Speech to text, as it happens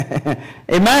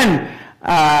Amen.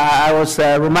 I was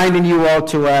reminding you all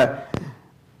to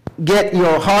get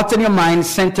your heart and your mind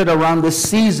centered around this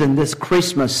season, this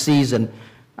Christmas season.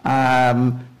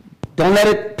 Don't let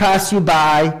it pass you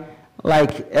by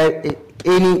like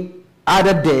any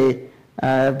other day,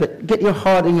 but get your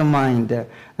heart and your mind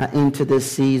into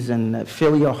this season.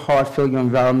 Fill your heart, fill your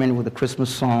environment with the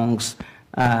Christmas songs.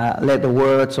 Let the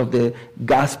words of the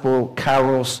gospel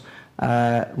carols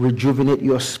rejuvenate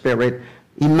your spirit.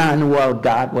 Emmanuel,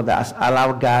 God with us.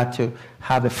 Allow God to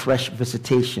have a fresh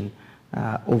visitation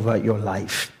over your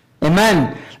life.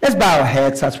 Amen. Let's bow our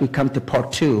heads as we come to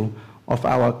part 2 of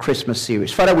our Christmas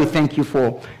series. Father, we thank you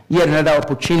for yet another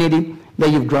opportunity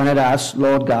that you've granted us,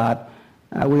 Lord God.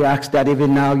 We ask that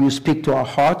even now you speak to our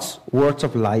hearts, words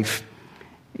of life.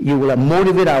 You will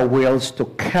motivate our wills to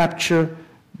capture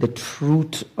the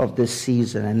truth of this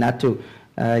season and not to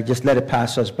just let it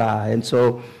pass us by. And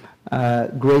so,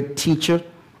 great teacher,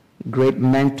 great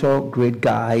mentor, great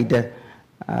guide,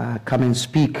 come and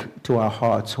speak to our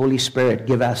hearts. Holy Spirit,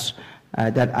 give us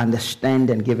that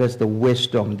understanding, give us the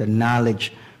wisdom, the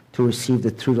knowledge to receive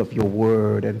the truth of your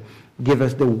word, and give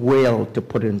us the will to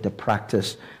put it into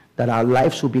practice, that our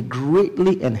lives will be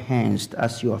greatly enhanced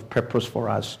as you have purpose for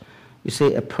us. You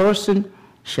say, a person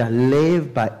shall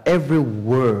live by every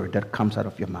word that comes out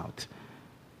of your mouth.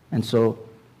 And so,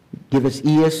 give us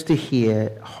ears to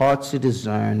hear, hearts to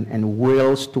discern, and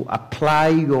wills to apply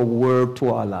your word to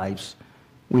our lives.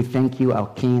 We thank you, our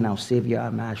King, our Savior,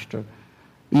 our Master.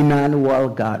 Emmanuel,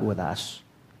 God with us.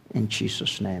 In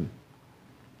Jesus' name.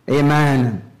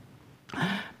 Amen.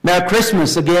 Merry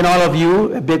Christmas again, all of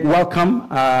you. A big welcome.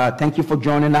 Thank you for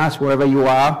joining us wherever you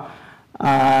are.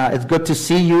 It's good to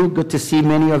see you. Good to see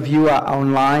many of you are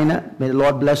online. May the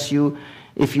Lord bless you.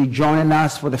 If you're joining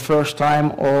us for the first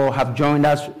time or have joined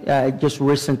us just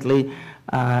recently,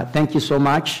 thank you so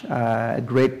much. A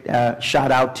great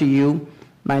shout out to you.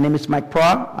 My name is Mike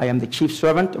Prah. I am the chief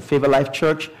servant of Favor Life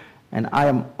Church, and I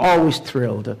am always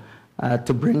thrilled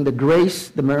to bring the grace,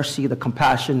 the mercy, the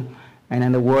compassion, and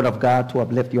then the word of God to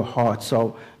uplift your heart.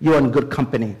 So you're in good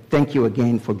company. Thank you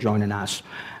again for joining us.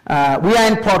 We are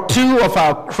in part 2 of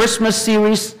our Christmas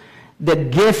series, The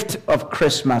Gift of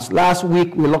Christmas. Last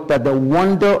week we looked at the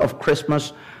wonder of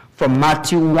Christmas from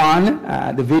Matthew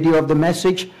 1. The video of the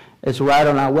message is right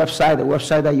on our website, the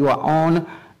website that you are on.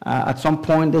 At some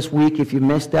point this week, if you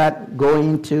missed that, go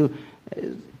into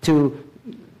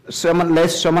sermon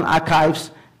list, sermon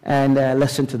archives, and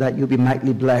listen to that. You'll be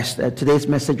mightily blessed. Today's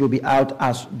message will be out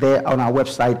as there on our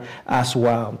website as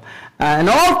well. And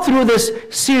all through this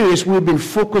series, we've been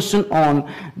focusing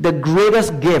on the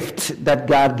greatest gift that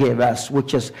God gave us,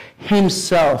 which is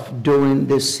himself during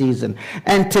this season.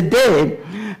 And today,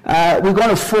 we're going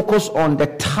to focus on the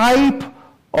type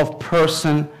of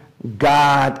person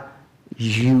God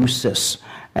uses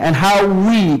and how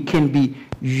we can be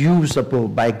usable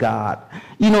by God.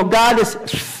 You know, God is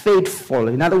faithful.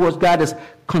 In other words, God is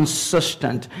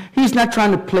consistent. He's not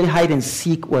trying to play hide and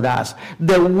seek with us.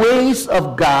 The ways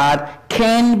of God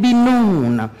can be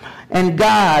known. And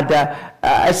God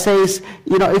says,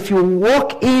 you know, if you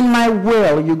walk in my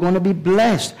will, you're going to be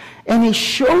blessed. And he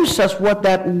shows us what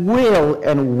that will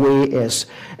and way is.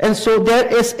 And so there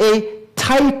is a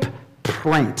type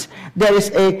print. There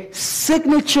is a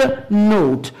signature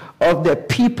note of the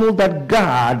people that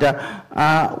God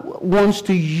wants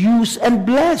to use and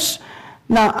bless.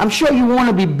 Now, I'm sure you want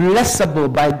to be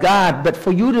blessable by God, but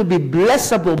for you to be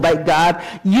blessable by God,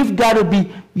 you've got to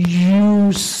be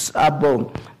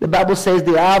usable. The Bible says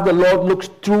the eye of the Lord looks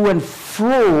through and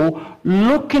fro,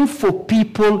 looking for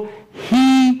people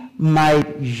he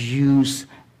might use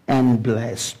and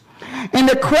bless. And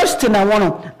the question I want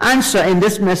to answer in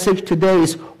this message today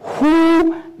is,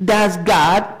 who does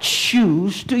God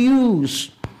choose to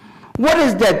use? What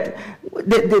is the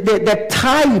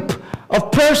type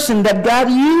of person that God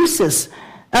uses?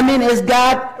 I mean, is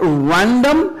God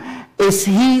random? Is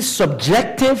he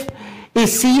subjective?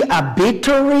 Is he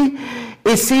arbitrary?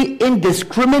 Is he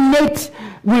indiscriminate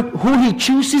with who he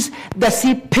chooses? Does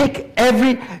he pick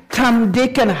every Tom,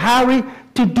 Dick, and Harry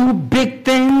to do big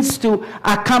things, to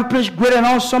accomplish great and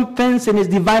awesome things in his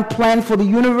divine plan for the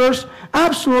universe?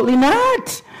 Absolutely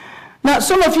not. Now,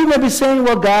 some of you may be saying,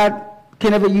 well, God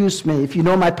can never use me. If you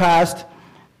know my past,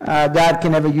 God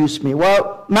can never use me.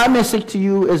 Well, my message to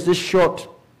you is this short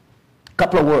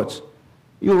couple of words.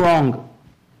 You're wrong.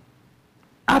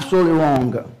 Absolutely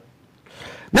wrong.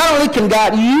 Not only can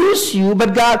God use you,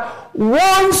 but God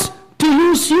wants to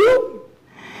use you.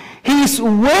 He's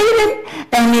waiting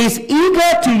and he's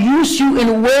eager to use you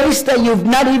in ways that you've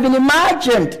not even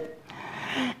imagined.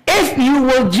 If you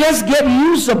will just get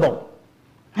usable.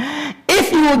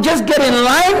 If you will just get in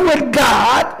line with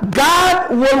God, God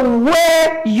will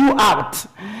wear you out.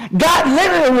 God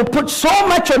literally will put so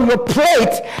much on your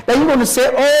plate that you're going to say,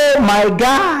 oh my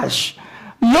gosh,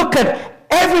 look at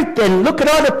everything. Look at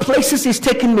all the places he's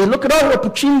taken me. Look at all the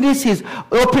opportunities he's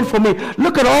opened for me.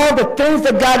 Look at all the things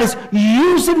that God is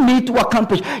using me to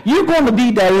accomplish. You're going to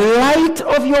be the light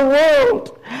of your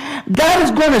world. God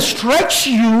is going to stretch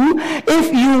you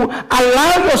if you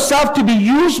allow yourself to be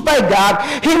used by God.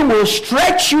 He will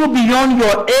stretch you beyond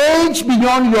your age,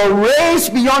 beyond your race,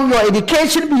 beyond your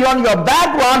education, beyond your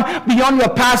background, beyond your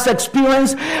past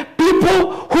experience.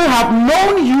 People who have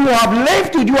known you, have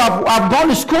lived with you, have gone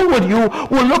to school with you,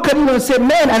 will look at you and say,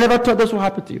 man, I never thought this would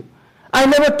happen to you. I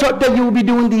never thought that you would be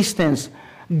doing these things.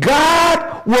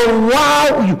 God will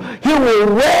wow you. He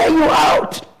will wear you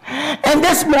out. And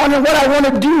this morning, what I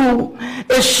want to do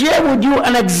is share with you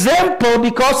an example,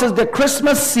 because it's the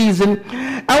Christmas season.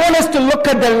 I want us to look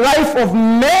at the life of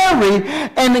Mary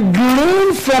and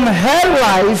glean from her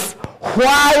life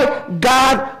why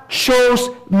God chose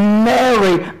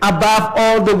Mary above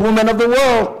all the women of the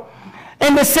world.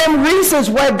 And the same reasons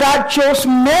why God chose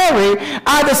Mary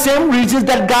are the same reasons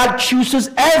that God chooses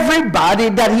everybody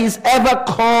that he's ever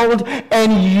called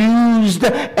and used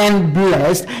and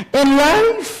blessed in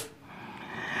life.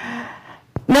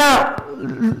 Now,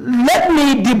 let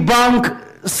me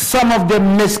debunk some of the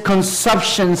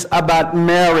misconceptions about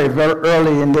Mary very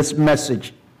early in this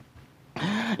message.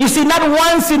 You see, not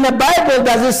once in the Bible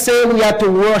does it say we have to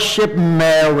worship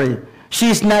Mary.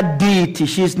 She's not deity.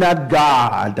 She's not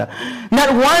God.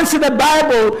 Not once in the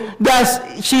Bible does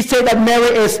she say that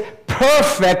Mary is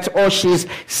perfect or she's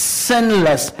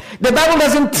sinless. The Bible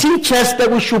doesn't teach us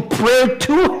that we should pray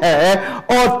to her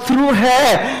or through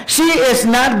her. She is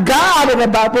not God, and the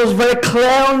Bible is very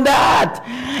clear on that.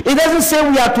 It doesn't say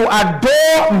we have to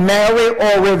adore Mary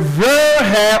or revere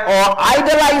her or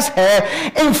idolize her.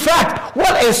 In fact,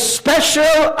 what is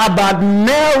special about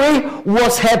Mary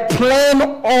was her plain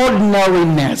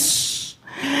ordinariness.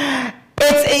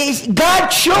 God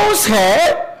chose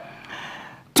her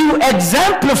to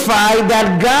exemplify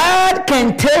that God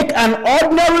can take an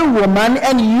ordinary woman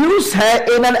and use her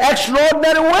in an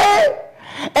extraordinary way.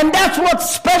 And that's what's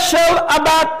special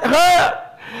about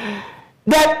her.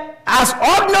 That as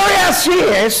ordinary as she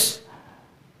is,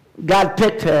 God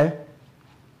picked her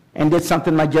and did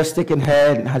something majestic in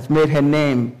her and has made her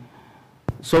name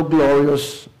so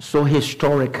glorious, so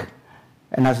historic,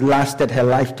 and has lasted her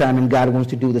lifetime, and God wants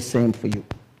to do the same for you.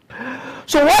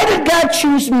 So why did God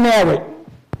choose Mary?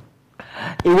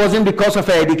 It wasn't because of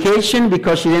her education,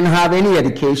 because she didn't have any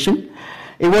education.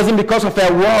 It wasn't because of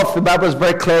her wealth. The Bible is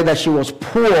very clear that she was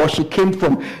poor. She came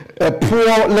from a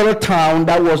poor little town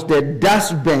that was the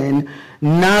dustbin,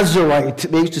 Nazareth.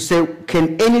 They used to say,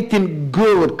 can anything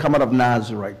good come out of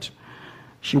Nazareth?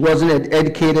 She wasn't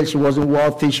educated. She wasn't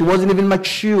wealthy. She wasn't even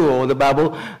mature. The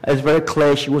Bible is very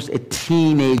clear. She was a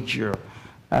teenager,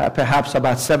 perhaps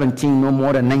about 17, no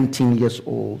more than 19 years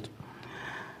old.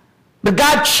 But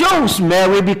God chose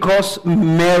Mary because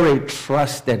Mary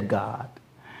trusted God.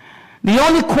 The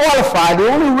only qualifier, the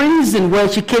only reason where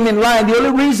she came in line, the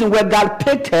only reason where God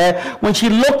picked her when she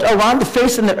looked around the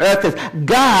face of the earth is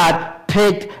God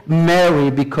picked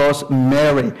Mary because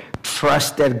Mary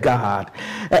trusted God.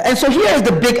 And so here is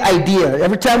the big idea.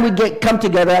 Every time we come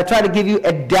together, I try to give you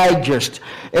a digest,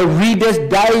 a reader's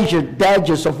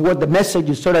digest of what the message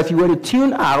is, so that if you were to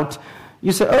tune out,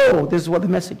 you say, oh, this is what the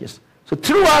message is. So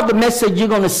throughout the message, you're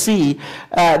going to see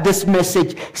this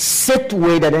message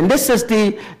situated, and this is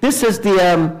the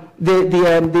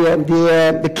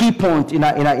key point in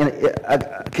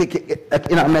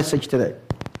our message today.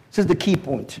 This is the key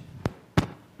point.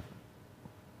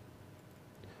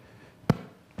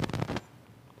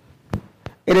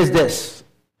 It is this.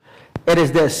 It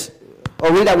is this.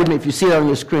 Or read that with me if you see it on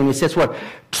your screen. It says what?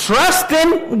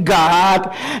 Trusting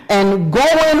God and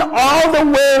going all the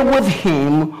way with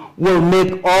Him will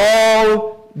make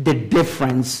all the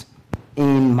difference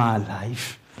in my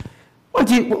life.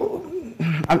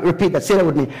 Repeat that. Say that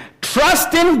with me.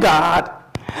 Trusting God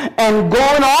and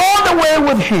going all the way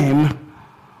with Him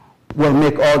will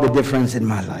make all the difference in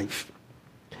my life.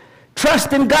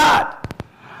 Trusting God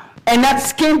and not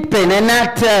skimping and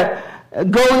not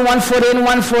going 1 foot in,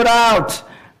 1 foot out.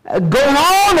 Going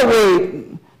all the way.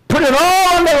 Put it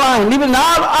all on the line. Leaving it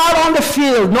out on the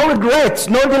field. No regrets,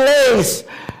 no delays.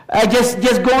 Just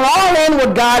going all in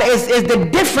with God is the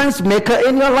difference maker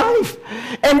in your life.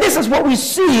 And this is what we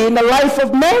see in the life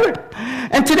of Mary.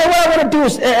 And today what I want to do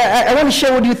is I want to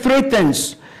share with you 3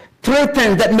 things. Three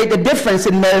things that made the difference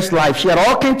in Mary's life. She had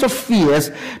all kinds of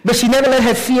fears, but she never let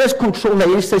her fears control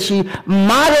her. Instead, she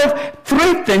modeled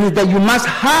three things that you must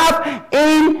have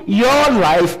in your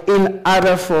life in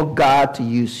order for God to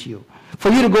use you. For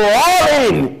you to go all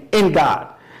in God.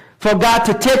 For God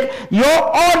to take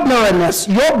your ordinariness,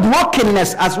 your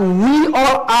brokenness, as we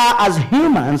all are as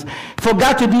humans, for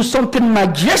God to do something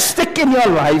majestic in your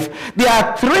life. There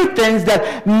are three things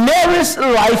that Mary's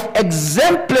life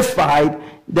exemplified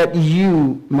that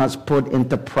you must put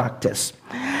into practice.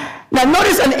 Now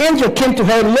notice an angel came to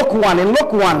her in Luke 1. In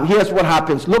Luke 1, here's what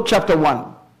happens. Luke chapter 1.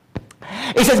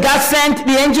 It says, God sent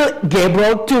the angel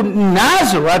Gabriel to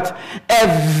Nazareth, a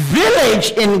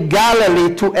village in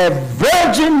Galilee, to a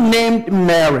virgin named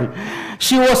Mary.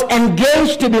 She was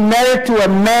engaged to be married to a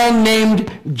man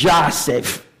named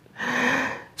Joseph.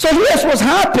 So here's what's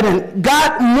happening.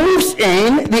 God moves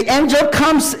in, the angel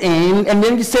comes in, and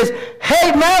then he says,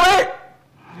 hey, Mary,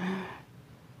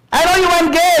 I know you're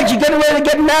engaged, you're getting ready to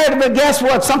get married, but guess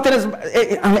what? Something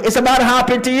is about to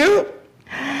happen to you.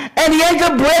 And the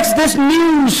angel breaks this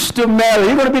news to Mary.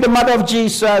 You're going to be the mother of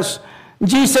Jesus.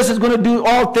 Jesus is going to do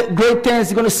all great things.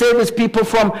 He's going to save his people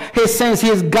from his sins. He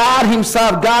is God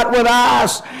himself, God with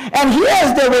us. And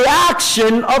here's the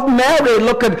reaction of Mary.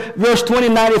 Look at verse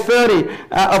 29 to 30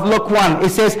 of Luke 1.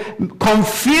 It says,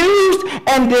 confused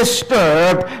and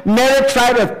disturbed, Mary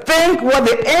tried to think what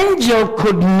the angel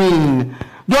could mean.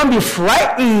 Don't be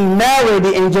frightened, Mary,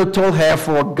 the angel told her,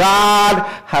 for God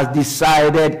has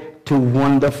decided to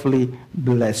wonderfully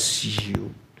bless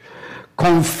you.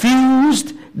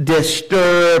 Confused,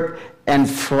 disturbed, and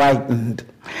frightened.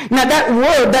 Now that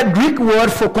word, that Greek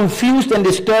word for confused and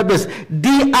disturbed is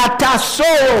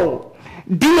diatasso.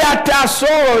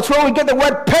 Diatasso. It's where we get the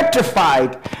word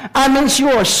petrified. I mean, she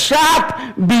was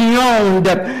shocked beyond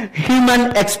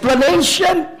human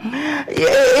explanation.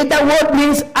 That word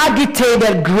means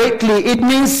agitated greatly. It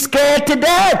means scared to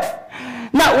death.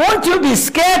 Now, won't you be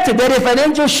scared to death if an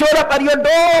angel showed up at your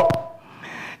door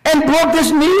and broke this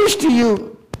news to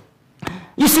you?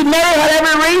 You see, Mary had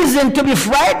every reason to be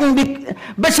frightened,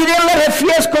 but she didn't let her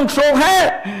fears control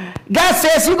her. God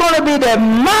says you're going to be the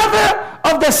mother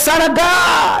of the Son of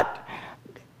God.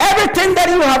 Everything that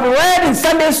you have read in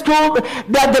Sunday school,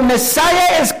 that the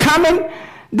Messiah is coming,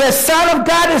 the Son of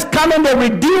God is coming, the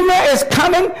Redeemer is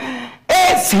coming,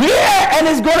 it's here and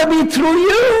it's going to be through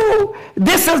you.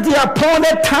 This is the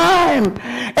appointed time.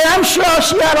 And I'm sure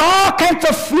she had all kinds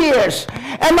of fears.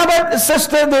 And my brother,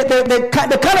 sister, the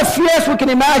kind of fears we can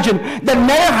imagine that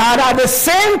Mary had are the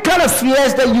same kind of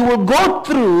fears that you will go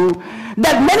through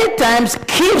that many times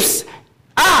keeps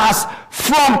us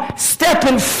from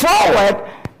stepping forward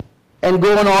and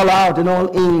going all out and all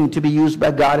in to be used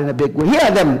by God in a big way. Here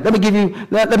are them. Let me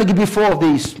give you four of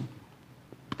these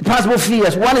possible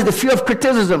fears. One is the fear of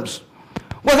criticisms.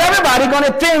 Was everybody going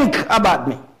to think about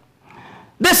me?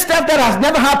 This stuff that has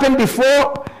never happened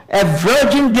before, a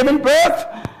virgin giving birth.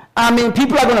 I mean,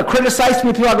 people are going to criticize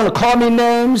me. People are going to call me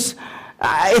names.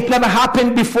 It never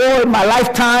happened before in my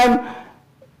lifetime.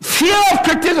 Fear of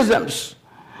criticisms.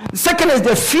 The second is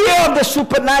the fear of the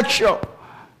supernatural.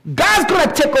 God's going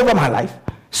to take over my life.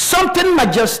 Something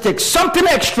majestic, something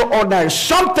extraordinary,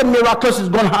 something miraculous is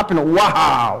going to happen.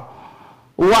 Wow.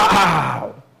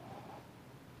 Wow.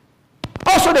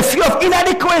 Also the fear of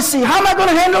inadequacy. How am I going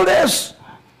to handle this?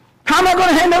 How am I going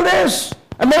to handle this?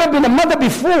 I've never been a mother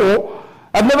before.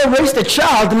 I've never raised a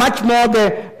child, much more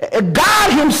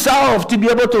God himself to be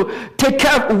able to take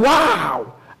care of.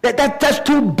 Wow. That's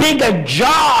too big a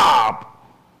job.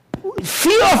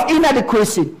 Fear of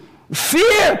inadequacy.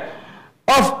 Fear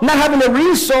of not having the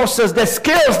resources, the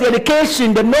skills, the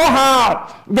education, the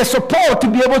know-how, the support to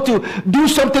be able to do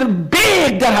something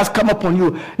big that has come upon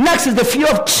you. Next is the fear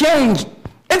of change.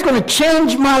 It's going to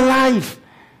change my life.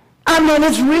 I mean,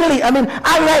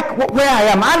 I like where I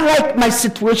am. I like my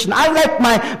situation. I like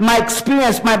my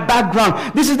experience, my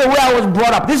background. This is the way I was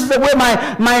brought up. This is the way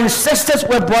my ancestors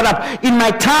were brought up. In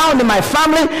my town, in my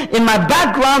family, in my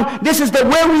background, this is the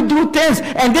way we do things.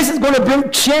 And this is going to bring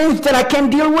change that I can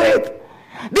deal with.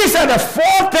 These are the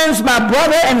four things, my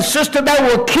brother and sister, that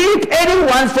will keep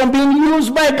anyone from being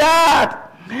used by God.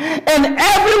 And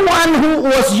everyone who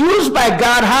was used by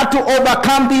God had to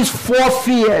overcome these four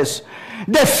fears.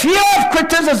 The fear of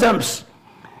criticisms.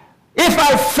 If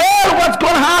I fail, what's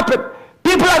going to happen?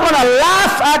 People are going to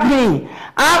laugh at me.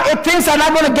 Things are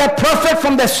not going to get perfect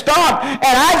from the start, and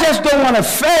I just don't want to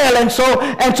fail, and so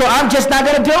I'm just not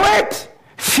going to do it.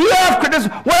 Fear of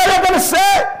criticism. What are they going to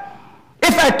say?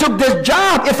 If I took this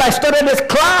job, if I started this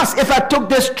class, if I took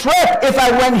this trip, if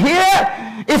I went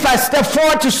here, if I step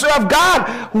forward to serve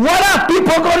God, what are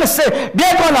people going to say?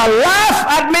 They're going to laugh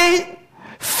at me.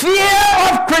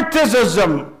 Fear of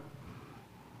criticism.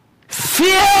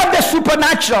 Fear of the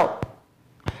supernatural.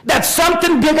 That's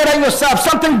something bigger than yourself,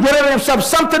 something greater than yourself,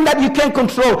 something that you can't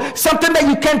control, something that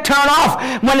you can't turn off.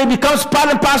 When it becomes part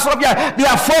and parcel of you, there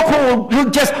are folk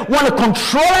who just want to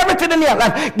control everything in their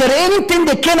life. That anything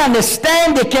they can't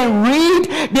understand, they can't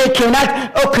read, they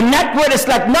cannot connect with, it's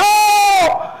like, no,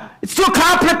 it's too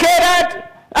complicated.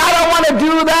 I don't want to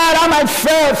do that. I'm in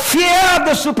fear of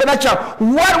the supernatural.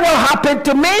 What will happen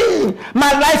to me? My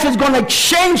life is going to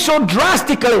change so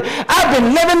drastically. I've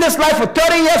been living this life for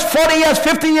 30 years, 40 years,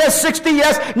 50 years, 60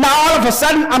 years. Now all of a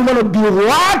sudden, I'm going to do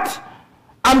what?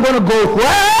 I'm going to go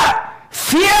where?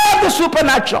 Fear of the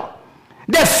supernatural.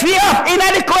 The fear of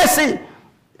inadequacy.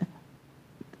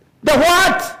 The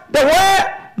what? The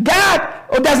where?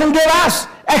 God doesn't give us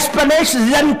explanations.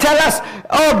 He doesn't tell us,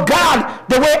 oh God,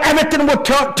 the way everything will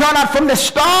turn out from the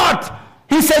start.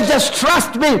 He says, just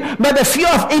trust me. But the fear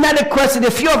of inadequacy,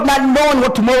 the fear of not knowing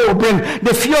what tomorrow will bring,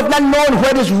 the fear of not knowing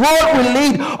where this road will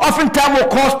lead, oftentimes will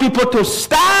cause people to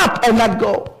stop and not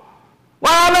go.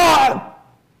 Well, I don't know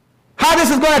how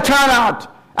this is going to turn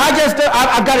out.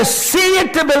 I've got to see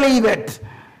it to believe it.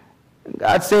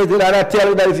 God says that I tell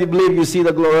you that if you believe, you see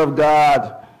the glory of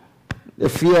God. The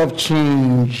fear of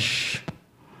change.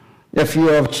 The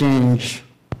fear of change.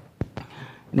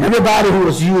 And everybody who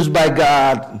was used by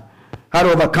God how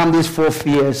to overcome these 4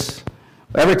 fears.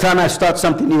 Every time I start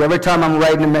something new, every time I'm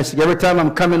writing a message, every time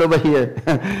I'm coming over here,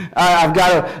 I've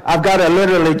got to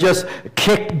literally just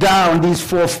kick down these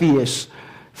 4 fears.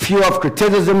 Fear of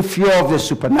criticism, fear of the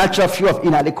supernatural, fear of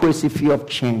inadequacy, fear of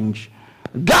change.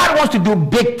 God wants to do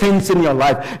big things in your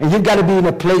life, and you've got to be in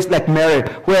a place like Mary,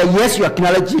 where yes, you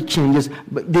acknowledge your changes,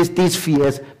 but these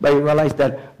fears, but you realize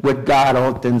that with God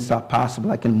all things are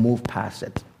possible. I can move past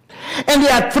it. And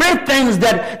there are 3 things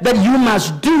that you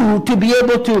must do to be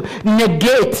able to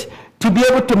negate, to be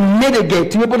able to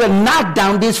mitigate, to be able to knock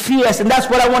down these fears, and that's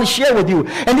what I want to share with you.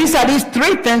 And these are these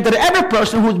 3 things that every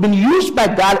person who's been used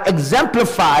by God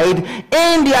exemplified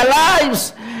in their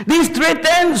lives. These 3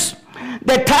 things.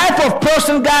 The type of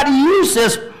person God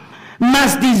uses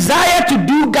must desire to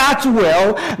do God's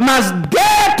will, must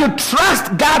dare to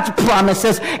trust God's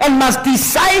promises, and must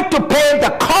decide to pay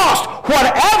the cost,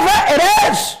 whatever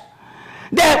it is.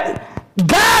 That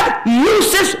God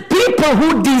uses people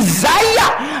who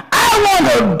desire, I want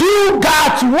to do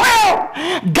God's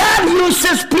will. God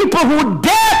uses people who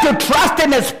dare to trust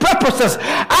in his purposes.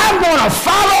 I'm going to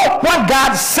follow what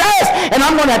God says, and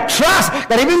I'm going to trust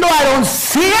that even though I don't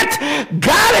see it,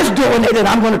 God is doing it, and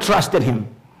I'm going to trust in him.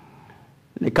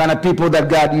 The kind of people that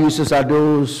God uses are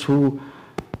those who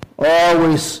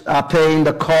always are paying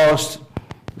the cost,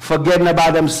 forgetting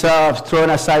about themselves, throwing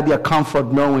aside their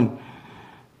comfort, knowing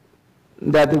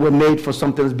that they were made for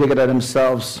something that's bigger than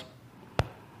themselves.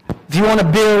 If you want to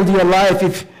build your life,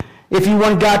 if you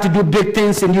want God to do big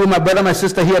things in you, my brother, my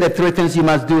sister, here are the 3 things you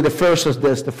must do. The first is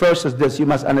this. The first is this. You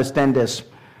must understand this.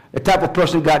 The type of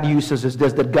person God uses is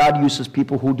this, that God uses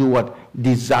people who do what?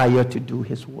 Desire to do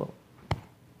his will.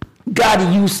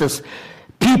 God uses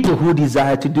people who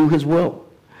desire to do his will.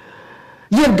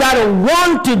 You've got to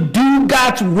want to do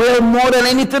God's will more than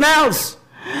anything else.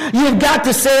 You've got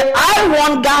to say, I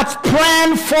want God's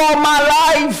plan for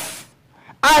my life.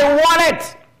 I want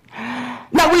it.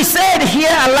 Now, we said here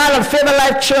a lot of Favor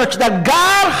Life Church that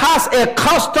God has a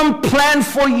custom plan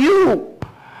for you,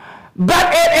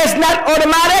 but it is not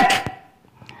automatic.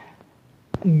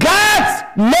 God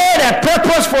made a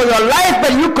purpose for your life,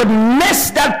 but you could miss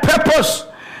that purpose.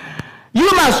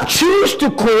 You must choose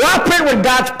to cooperate with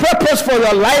God's purpose for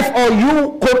your life, or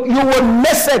you will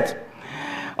miss it.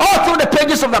 All through the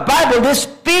pages of the Bible, this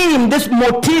theme, this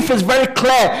motif is very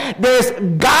clear. There's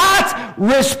God's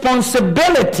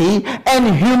responsibility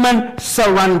and human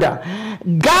surrender.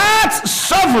 God's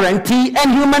sovereignty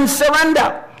and human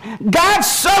surrender. God's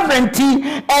sovereignty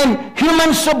and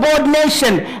human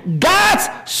subordination. God's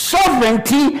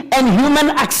sovereignty and human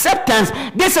acceptance.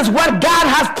 This is what God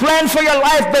has planned for your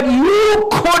life, but you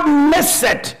could miss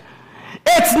it.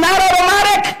 It's not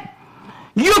automatic.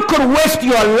 You could waste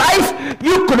your life.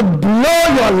 You could blow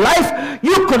your life.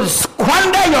 You could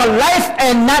squander your life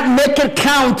and not make it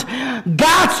count.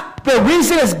 The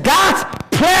reason is God's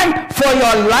plan for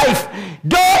your life.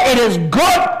 Though it is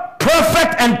good,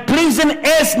 perfect, and pleasing,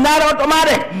 is not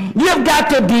automatic. You've got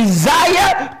to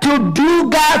desire to do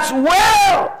God's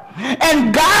will.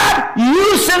 And God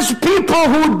uses people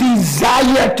who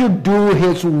desire to do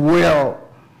his will.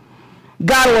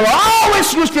 God will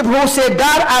always use people who say,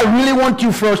 God, I really want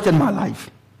you first in my life.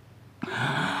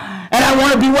 And I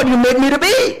want to be what you made me to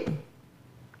be.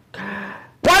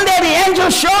 One day the angel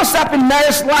shows up in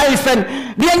Mary's life, and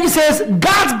the angel says,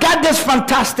 God's got this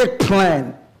fantastic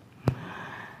plan.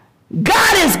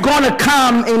 God is going to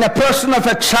come in a person of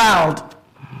a child,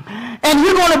 and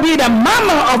you're going to be the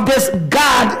mama of this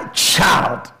God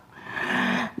child.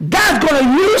 God's going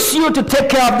to use you to take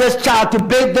care of this child, to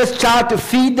bathe this child, to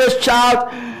feed this child,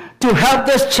 to help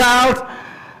this child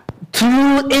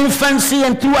through infancy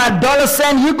and through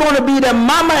adolescence. You're going to be the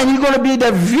mama, and you're going to be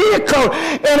the vehicle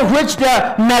in which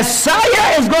the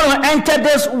Messiah is going to enter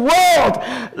this world.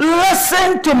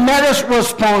 Listen to Mary's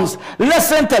response.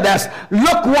 Listen to this.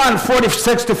 Luke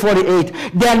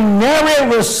 1:46-48. Then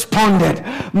Mary responded,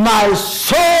 my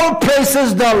soul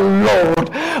praises the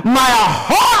Lord. My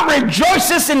heart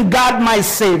rejoices in God my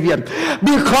Savior,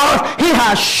 because he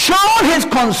has shown his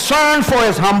concern for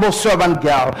his humble servant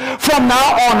girl. From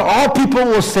now on, all people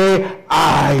will say,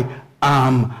 I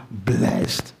am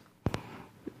blessed.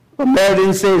 But Mary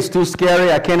didn't say it's too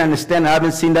scary. I can't understand. I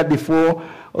haven't seen that before.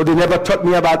 Or they never taught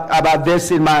me about this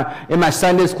in my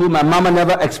Sunday school. My mama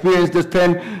never experienced this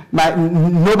thing.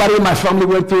 Nobody in my family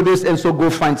went through this, and so go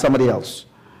find somebody else.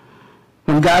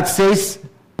 When God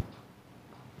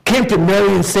came to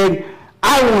Mary and said,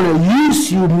 I want to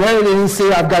use you, Mary didn't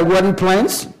say, I've got wedding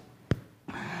plans.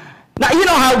 Now, you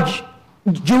know how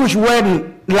Jewish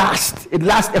wedding lasts. It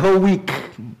lasts a whole week.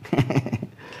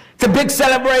 It's a big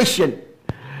celebration.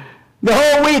 The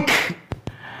whole week.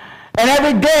 And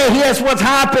every day, here's what's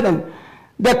happening.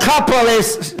 The couple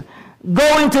is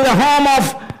going to the home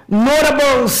of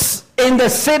notables in the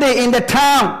city, in the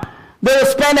town. They will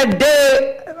spend a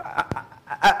day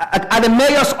at the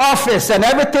mayor's office, and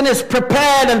everything is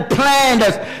prepared and planned.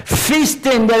 There's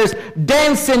feasting, there's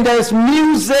dancing, there's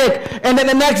music, and then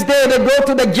the next day they go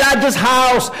to the judge's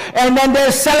house, and then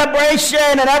there's celebration,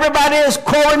 and everybody is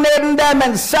coordinating them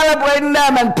and celebrating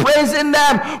them and praising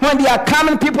them. When they are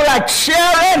coming, people are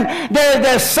cheering. There's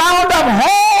the sound of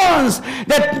horns.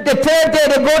 The third day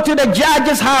they go to the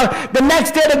judge's house. The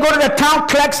next day they go to the town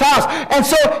clerk's house. And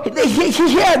so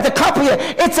here, the couple here,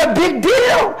 it's a big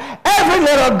deal. Every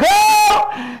little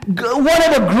girl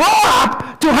wanted to grow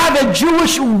up to have a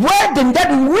Jewish wedding,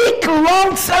 that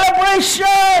week-long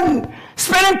celebration.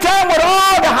 Spending time with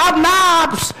all the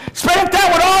hobnobs, spending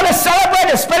time with all the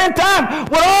celebrators, spending time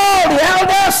with all the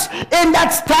elders in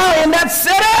that town, in that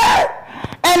city.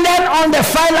 And then on the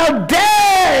final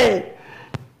day,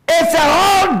 it's an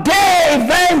all-day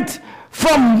event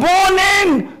from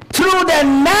morning through the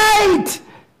night.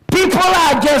 People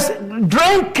are just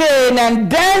drinking and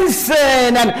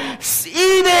dancing and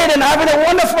eating and having a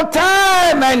wonderful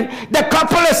time. And the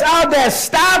couple is out there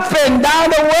stopping down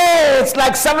the way. It's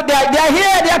like they're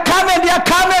here, they're coming.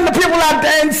 The people are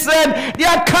dancing.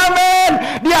 They're coming.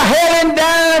 They're hailing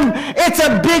them. It's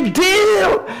a big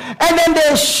deal. And then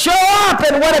they show up,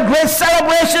 and what a great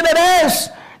celebration it is.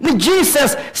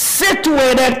 Jesus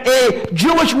situated a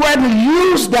Jewish wedding,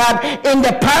 used that in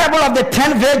the parable of the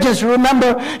 10 virgins.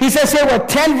 Remember, he says there were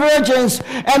 10 virgins,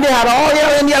 and they had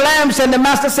oil in their lamps, and the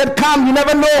master said, come, you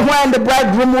never know when the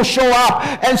bridegroom will show up,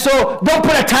 and so don't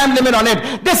put a time limit on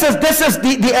it. This is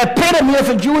the epitome of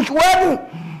a Jewish wedding.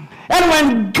 And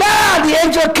when God, the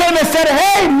angel, came and said,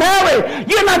 hey, Mary,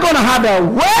 you're not going to have a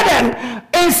wedding.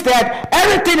 Instead,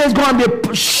 everything is going to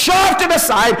be shoved to the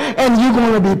side, and you're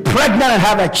going to be pregnant and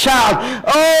have a child.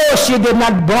 Oh, she did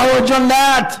not budge on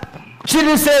that. She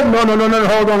didn't say, no,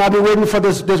 hold on, I've been waiting for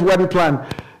this wedding plan.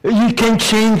 You can't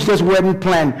change this wedding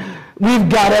plan. We've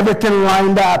got everything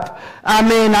lined up. I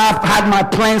mean, I've had my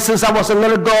plan since I was a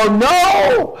little girl.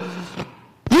 No!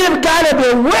 You've got to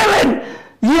be willing.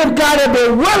 You've got to be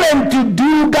willing to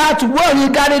do God's will.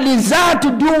 You've got to desire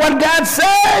to do what God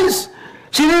says.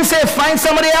 She didn't say find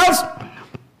somebody else.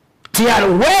 She had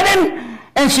a wedding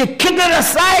and she kicked it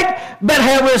aside, but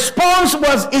her response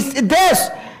was this,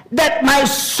 that my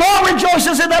soul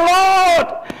rejoices in the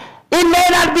Lord. It may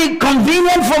not be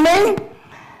convenient for me.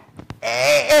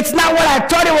 It's not what I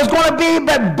thought it was going to be,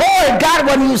 but boy, God,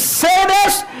 when you say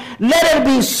this, let it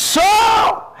be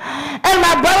so. And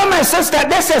my brother, my sister,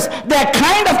 this is the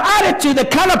kind of attitude, the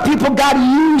kind of people God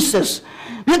uses.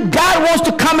 God wants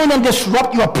to come in and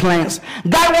disrupt your plans.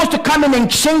 God wants to come in and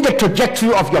change the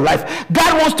trajectory of your life.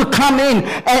 God wants to come in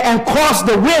and cause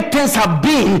the way things have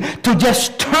been to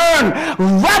just turn,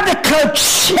 radical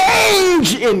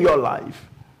change in your life.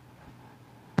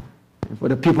 And for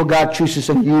the people God chooses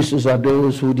and uses are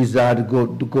those who desire to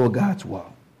go God's way.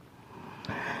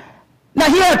 Now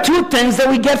here are two things that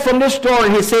we get from this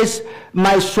story. He says,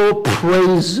 my soul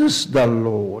praises the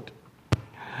Lord.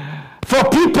 For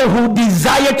people who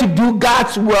desire to do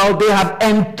God's will, they have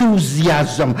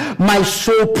enthusiasm. My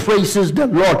soul praises the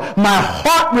Lord. My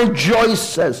heart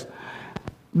rejoices.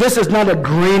 This is not a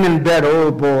grin and bed,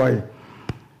 oh boy.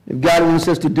 If God wants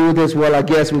us to do this, well, I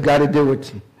guess we got to do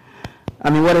it. I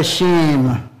mean, what a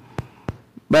shame.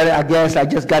 But I guess I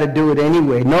just got to do it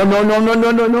anyway. No, no, no, no,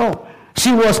 no, no, no.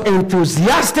 She was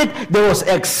enthusiastic. There was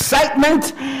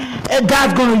excitement.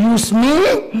 God's going to use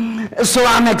me. So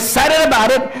I'm excited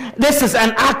about it. This is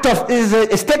an act of, is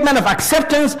a statement of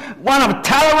acceptance, one of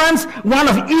tolerance, one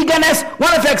of eagerness,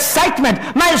 one of excitement.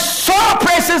 My soul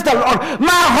praises the Lord.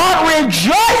 My heart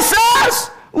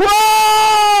rejoices.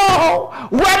 Whoa!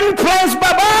 Wedding plans,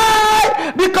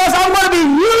 bye-bye, because I'm going to be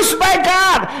used by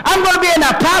God. I'm going to be in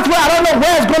a pathway. I don't know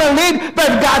where it's going to lead,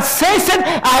 but if God says it,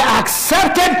 I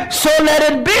accept it, so let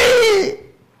it be.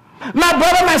 My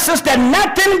brother, my sister,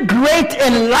 nothing great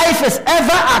in life is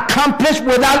ever accomplished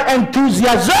without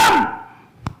enthusiasm.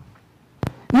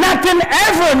 Nothing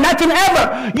ever, nothing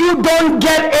ever. You don't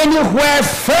get anywhere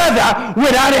further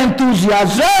without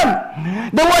enthusiasm.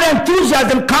 The word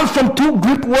enthusiasm comes from two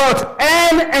Greek words,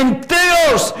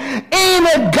 entheos,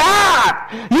 in God.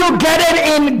 You get it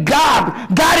in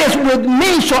God. God is with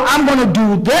me, so I'm going to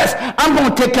do this. I'm going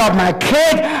to take care of my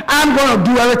kid. I'm going to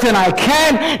do everything I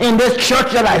can in this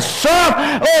church that I serve.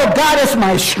 Oh, God is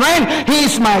my strength.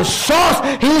 He's my source.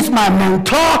 He's my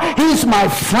mentor. He's my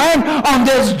friend on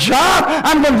this job.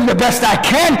 I'm going to do the best I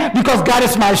can because God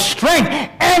is my strength.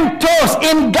 Entheos,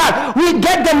 in God. We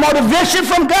get the motivation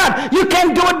from God. You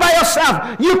can't do it by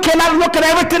yourself. You cannot look at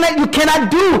everything that you cannot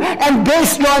do and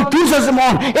base your enthusiasm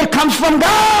on. It comes from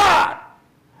God.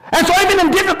 And so even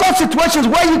in difficult situations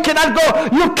where you cannot go,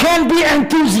 you can be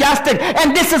enthusiastic.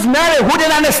 And this is Mary, who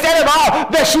didn't understand at all,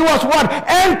 but she was what?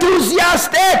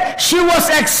 Enthusiastic. She was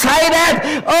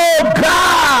excited. Oh,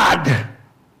 God.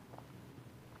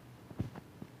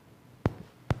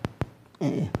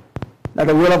 Now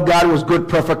the will of God was good,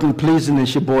 perfect, and pleasing, and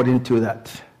she bought into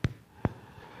that.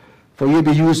 For you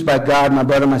to be used by God, my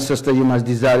brother, my sister, you must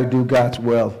desire to do God's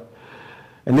will.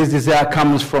 And this desire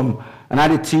comes from an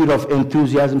attitude of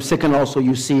enthusiasm. Second, also,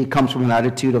 you see, it comes from an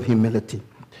attitude of humility.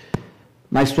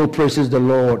 My soul praises the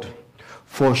Lord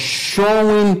for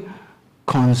showing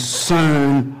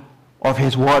concern of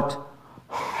his what?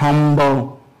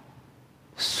 Humble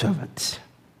servant.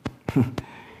 In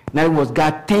other words,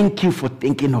 God, thank you for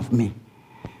thinking of me.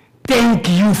 Thank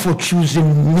you for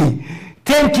choosing me.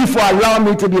 Thank you for allowing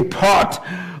me to be part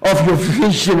of your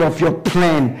vision, of your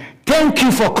plan. Thank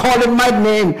you for calling my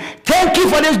name. Thank you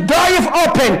for this door you've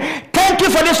opened. Thank you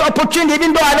for this opportunity,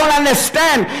 even though I don't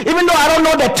understand, even though I don't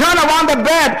know the turn around the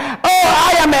bend. Oh,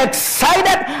 I am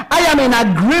excited. I am in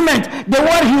agreement. The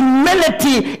word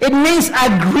humility, it means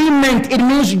agreement. It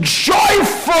means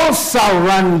joyful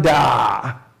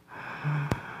surrender.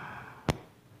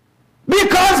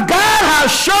 Because God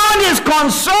has shown his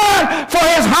concern for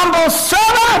his humble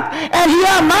servant. And here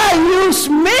am I, use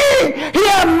me.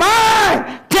 Here am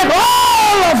I. Take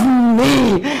all of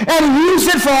me and use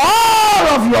it for all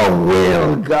of your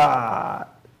will, God.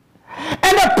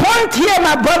 And the point here,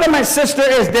 my brother, my sister,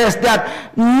 is this,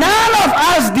 that none of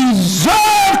us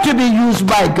deserve to be used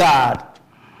by God.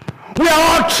 We are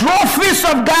all trophies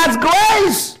of God's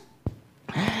grace.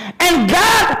 And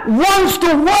God wants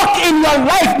to walk in your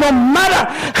life no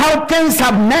matter how things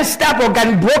have messed up or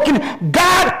gotten broken.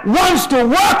 God wants to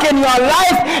walk in your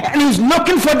life, and he's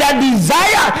looking for that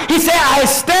desire. He said, I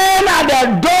stand at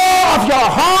the door of your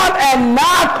heart and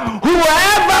knock.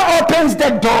 Whoever opens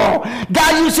the door.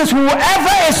 God uses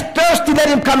whoever is thirsty, let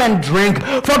him come and drink.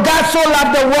 For God so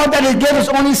loved the world that he gave his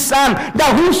only son,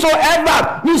 that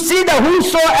whosoever, you see the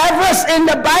whosoever's in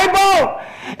the Bible.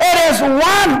 It is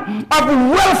one of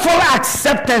willful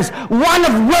acceptance, one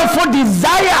of willful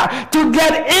desire to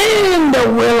get in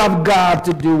the will of God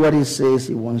to do what he says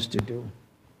he wants to do.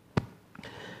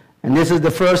 And this is the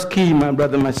first key, my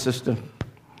brother, my sister,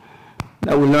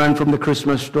 that we learn from the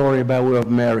Christmas story by way of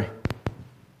Mary.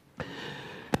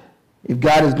 If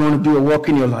God is going to do a work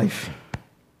in your life,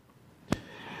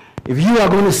 if you are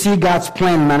going to see God's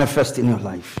plan manifest in your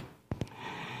life,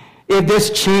 if this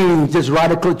change, this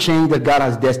radical change that God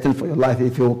has destined for your life,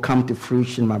 if it will come to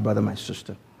fruition, my brother, my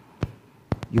sister,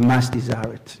 you must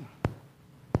desire it.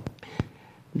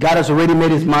 God has already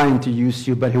made his mind to use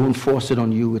you, but he won't force it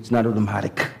on you. It's not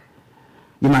automatic.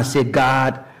 You must say,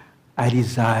 God, I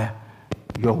desire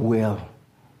your will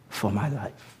for my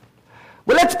life.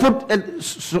 Well, let's put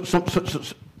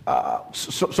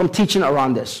some teaching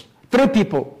around this. 3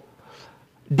 people: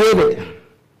 David,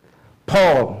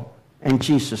 Paul, and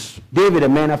Jesus. David, a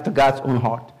man after God's own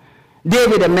heart.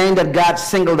 David, a man that God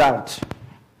singled out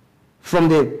from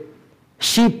the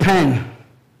sheep pen,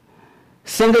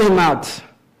 singled him out.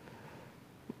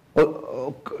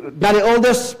 Not the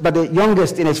oldest, but the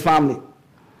youngest in his family.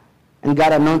 And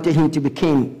God anointed him to be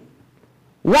king.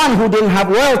 One who didn't have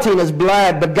royalty in his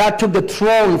blood, but God took the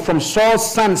throne from Saul's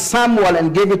son Samuel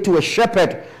and gave it to a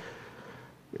shepherd.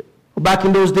 Back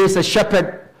in those days, a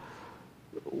shepherd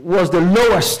was the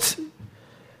lowest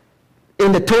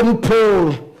in the totem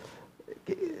pole.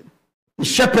 The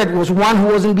shepherd was one who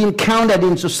wasn't being counted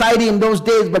in society in those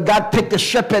days, but God picked a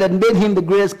shepherd and made him the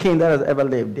greatest king that has ever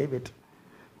lived, David.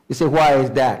 You say, why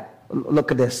is that?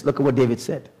 Look at this. Look at what David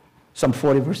said. Psalm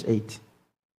 40, verse 8.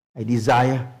 I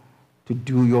desire to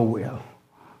do your will.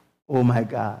 Oh, my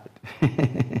God.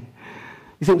 You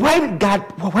say, why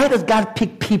does God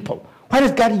pick people? Why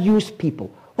does God use people?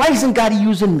 Why isn't God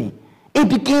using me? It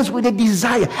begins with a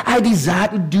desire. I desire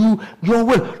to do your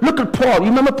will. Look at Paul. You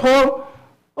remember Paul?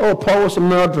 Oh, Paul was a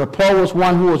murderer. Paul was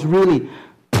one who was really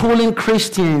pulling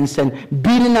Christians and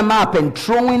beating them up and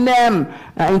throwing them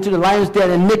into the lion's den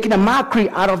and making a mockery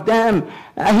out of them.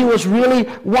 He was really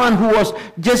one who was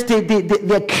just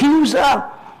the accuser,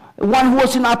 one who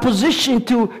was in opposition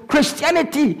to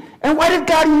Christianity. And why did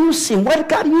God use him? Why did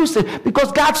God use him?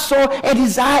 Because God saw a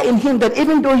desire in him that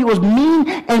even though he was mean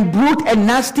and brute and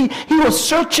nasty, he was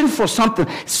searching for something,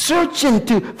 searching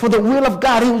for the will of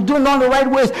God. He was doing all the right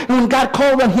ways. And when God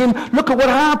called on him, look at what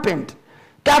happened.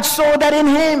 God saw that in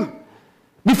him.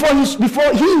 Before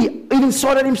he even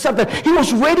saw that himself, that he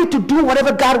was ready to do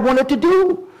whatever God wanted to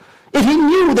do. If he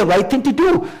knew the right thing to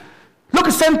do. Look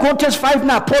at 2 Corinthians 5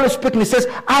 now. Paul is speaking. He says,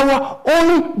 our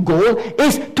only goal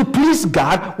is to please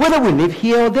God, whether we live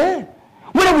here or there.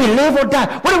 Whether we live or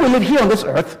die. Whether we live here on this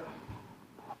earth,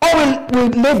 or we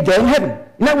live there in heaven.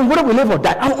 Whether we live or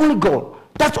die. Our only goal.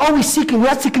 That's all we're seeking. We're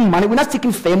not seeking money. We're not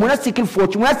seeking fame. We're not seeking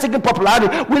fortune. We're not seeking popularity.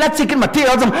 We're not seeking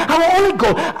materialism. Our only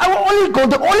goal,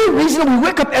 the only reason we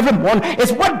wake up every morning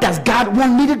is, what does God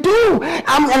want me to do? And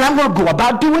I'm going to go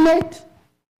about doing it.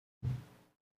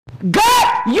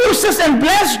 God uses and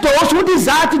blesses those who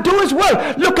desire to do his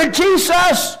will. Look at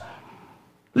Jesus.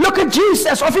 Look at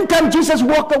Jesus. Oftentimes Jesus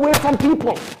walked away from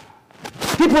people.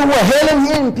 People who were hailing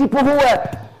him. People who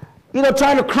were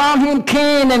trying to crown him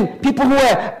king, and people who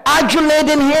were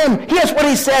adulating him. Here's what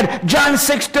he said, John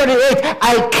 6:38.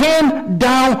 I came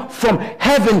down from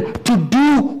heaven to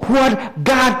do what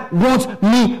God wants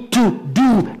me to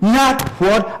do, not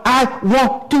what I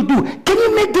want to do. Can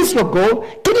you make this your goal?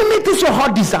 Can you make this your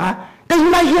heart desire? That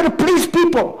you're not here to please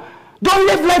people. Don't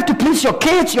live life to please your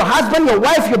kids, your husband, your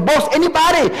wife, your boss,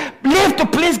 anybody. Live to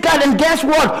please God, and guess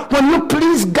what? When you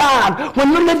please God,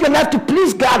 when you live your life to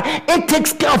please God, it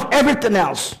takes care of everything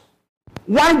else.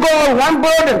 One goal, one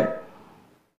burden.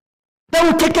 That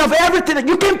will take care of everything.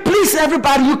 You can't please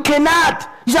everybody. You cannot.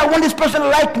 You say, I want this person to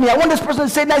like me. I want this person to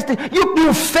say nice things. You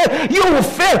will fail. You will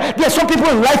fail. There are some people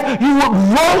in life, you will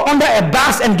roll under a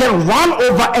bus and get run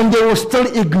over, and they will still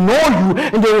ignore you,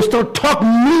 and they will still talk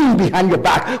mean behind your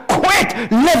back. Quit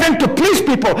living to please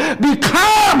people.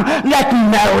 Become like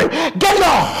Mary. Get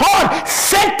your heart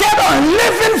centered on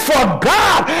living for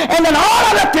God, and then all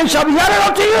other things shall be added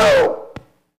unto you.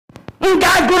 And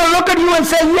God's going to look at you and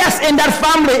say, yes, in that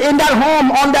family, in that home,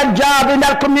 on that job, in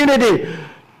that community,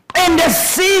 in this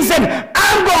season,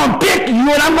 I'm going to pick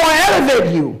you and I'm going to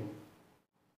elevate you.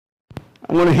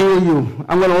 I'm going to heal you.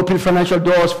 I'm going to open financial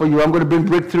doors for you. I'm going to bring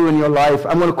breakthrough in your life.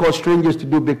 I'm going to cause strangers to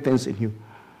do big things in you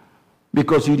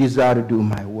because you desire to do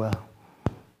my will.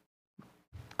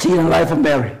 See it in the life of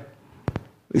Mary.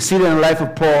 We see it in the life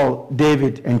of Paul,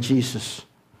 David, and Jesus.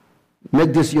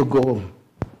 Make this your goal.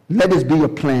 Let this be your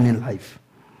plan in life.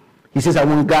 He says, I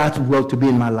want God's will to be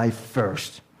in my life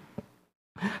first.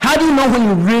 How do you know when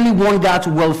you really want God's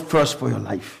will first for your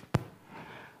life?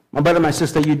 My brother, my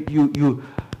sister, you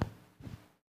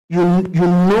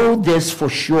know this for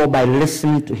sure by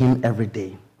listening to him every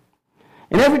day.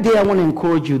 And every day I want to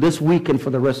encourage you this week and for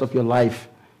the rest of your life,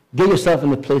 get yourself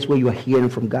in a place where you are hearing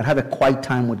from God. Have a quiet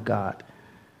time with God.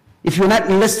 If you're not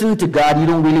listening to God, you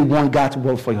don't really want God's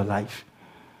will for your life.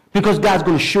 Because God's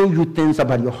going to show you things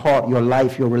about your heart, your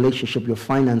life, your relationship, your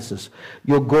finances,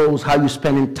 your goals, how you're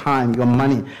spending time, your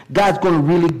money. God's going to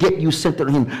really get you centered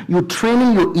on him. You're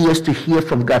training your ears to hear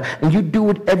from God, and you do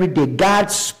it every day. God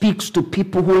speaks to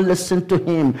people who listen to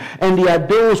him. And there are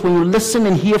those, when you listen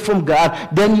and hear from God,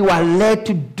 then you are led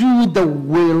to do the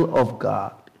will of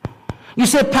God. You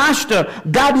say, Pastor,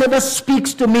 God never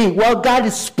speaks to me. Well, God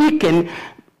is speaking,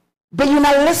 but you're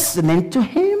not listening to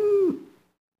him.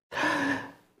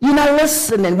 You're not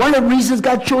listening. One of the reasons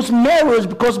God chose Mary is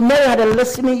because Mary had a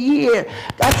listening ear.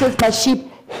 God says, my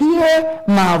sheep hear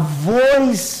my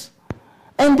voice.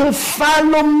 and they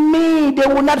follow me. They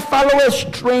will not follow a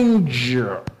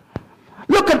stranger.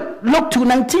 Look at Luke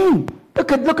 2:19.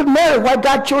 Look at Mary, why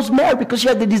God chose Mary, because she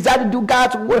had the desire to do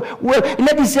God's will. And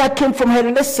that desire came from her.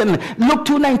 Listen, Luke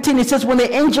 2:19, it says, when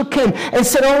the angel came and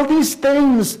said all these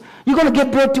things, you're going to give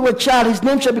birth to a child. His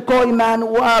name shall be called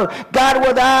Emmanuel. God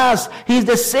with us. He's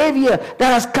the Savior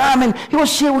that has come. And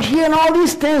she was hearing all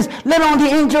these things. Later on, the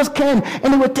angels came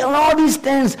and they were telling all these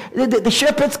things. The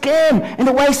shepherds came and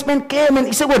the wise men came. And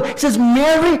he said, what? He says,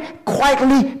 Mary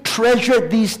quietly treasured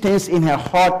these things in her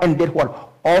heart and did what?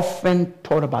 Often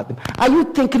thought about them. Are you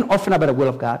thinking often about the will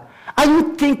of God? Are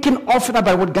you thinking often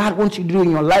about what God wants you to do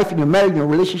in your life, in your marriage, in your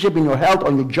relationship, in your health,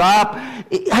 on your job?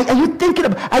 Are you thinking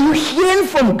about, are you hearing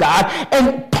from God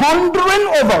and pondering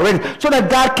over it so that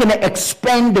God can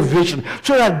expand the vision,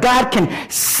 so that God can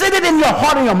set it in your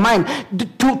heart and your mind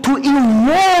to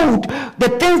erode the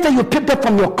things that you picked up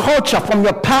from your culture, from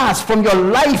your past, from your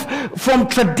life, from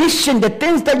tradition, the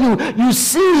things that you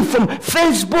see from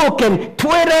Facebook and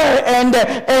Twitter and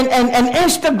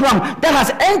Instagram that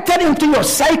has entered into your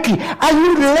psyche. Are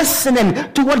you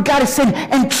listening to what God is saying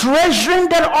and treasuring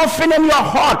that often in your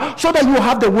heart so that you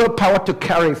have the willpower to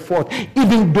carry forth,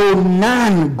 even though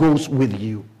none goes with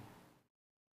you?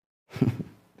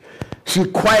 She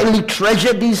quietly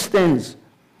treasured these things.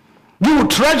 You will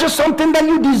treasure something that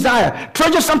you desire,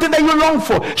 treasure something that you long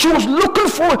for. She was looking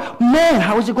for, man,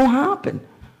 how is it going to happen?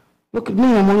 Look at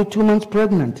me, I'm only 2 months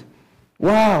pregnant.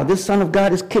 Wow, this Son of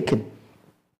God is kicking.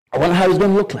 I wonder how he's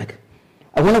going to look like.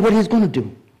 I wonder what he's going to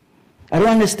do. I don't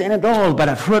understand it all, but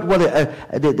I've heard what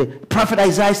the prophet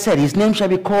Isaiah said. His name shall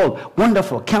be called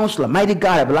Wonderful, Counselor, Mighty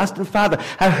God, Everlasting Father.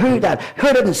 I heard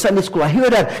it in Sunday school. I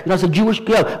heard that, as a Jewish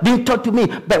girl being taught to me.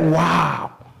 But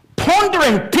wow,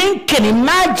 pondering, thinking,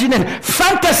 imagining,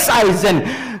 fantasizing.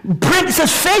 It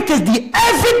says faith is the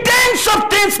evidence of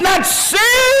things not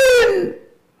seen.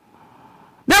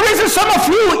 The reason some of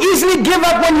you easily give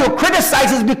up when you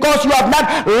criticize is because you have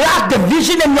not lacked the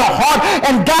vision in your heart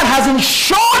and God hasn't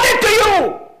shown it to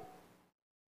you.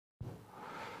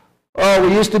 Oh,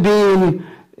 we used to be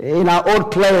in our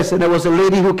old place, and there was a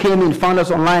lady who came in, found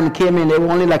us online and came in. There were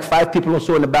only like 5 people or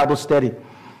so in the Bible study.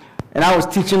 And I was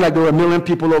teaching like there were 1 million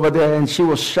people over there, and she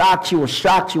was shocked. She was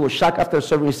shocked after the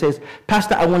service. She says,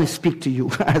 Pastor, I want to speak to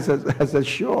you. I said,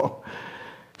 sure.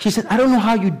 She said, I don't know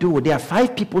how you do it. There are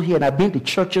 5 people here, and I've been to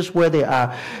churches where there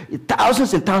are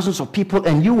thousands and thousands of people,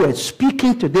 and you were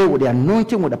speaking today with the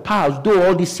anointing, with the power, though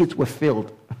all these seats were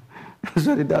filled. I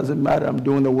said, it doesn't matter. I'm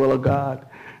doing the will of God.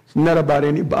 It's not about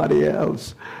anybody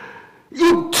else.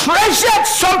 You treasured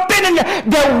something in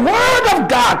the word of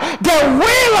God, the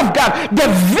will of God,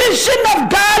 the vision of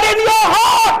God in your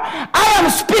heart. I am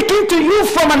speaking to you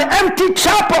from an empty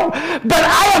chapel, but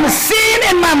I am seeing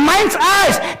in my mind's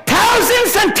eyes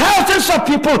thousands and thousands of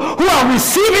people who are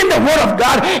receiving the word of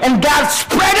God, and God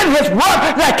spreading his word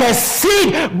like a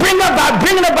seed, bringing about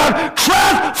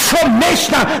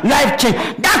transformational life change.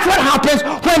 That's what happens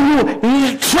when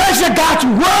you treasure God's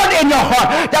word in your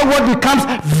heart. That word becomes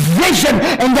vision.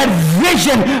 And that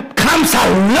vision comes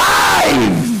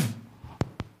alive.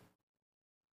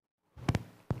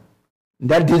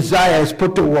 That desire is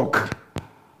put to work.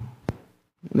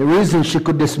 And the reason she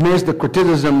could dismiss the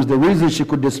criticisms, the reason she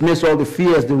could dismiss all the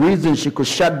fears, the reason she could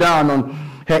shut down on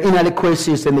her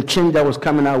inadequacies and the change that was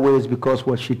coming our way is because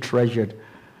what she treasured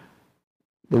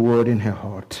the word in her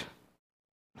heart.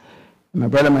 My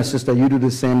brother, my sister, you do the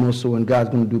same also, and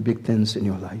God's going to do big things in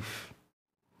your life.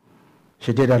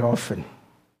 She did that often.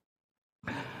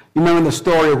 You remember the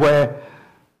story where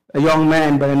a young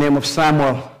man by the name of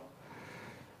Samuel,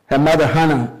 her mother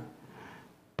Hannah,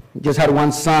 just had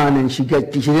one son, and she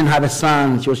didn't have a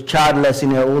son. She was childless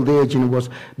in her old age and was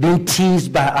being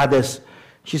teased by others.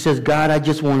 She says, God, I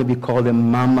just want to be called a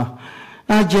mama.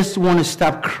 I just want to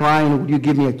stop crying. Would you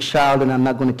give me a child, and I'm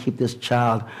not going to keep this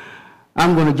child.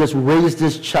 I'm going to just raise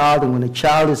this child, and when the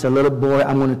child is a little boy,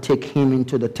 I'm going to take him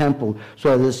into the temple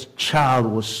so that this child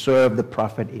will serve the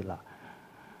prophet Eli.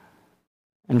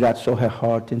 And God saw her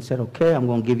heart and said, okay, I'm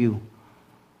going to give you.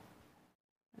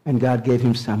 And God gave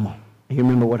him Samuel. And you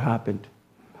remember what happened?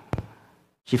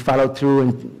 She followed through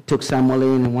and took Samuel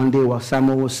in, and one day while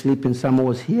Samuel was sleeping, Samuel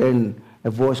was hearing a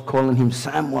voice calling him,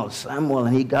 Samuel, Samuel,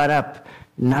 and he got up.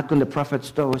 Knocked on the prophet's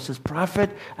door. He says,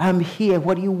 Prophet, I'm here.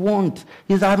 What do you want?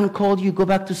 He says, I haven't called you. Go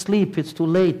back to sleep. It's too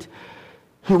late.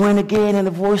 He went again, and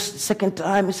the voice, second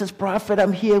time, he says, Prophet,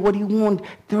 I'm here. What do you want?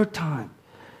 Third time.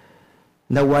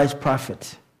 And the wise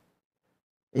prophet,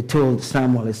 he told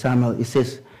Samuel, he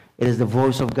says, it is the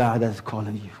voice of God that's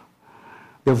calling you.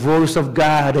 The voice of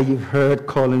God that you've heard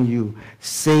calling you.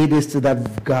 Say this to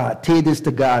that God. Say this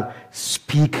to God.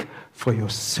 Speak for your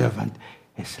servant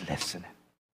is listening.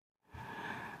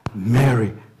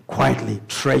 Mary quietly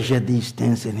treasured these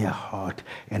things in her heart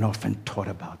and often thought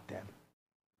about them.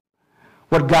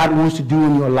 What God wants to do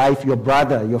in your life, your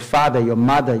brother, your father, your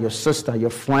mother, your sister, your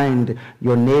friend,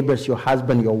 your neighbors, your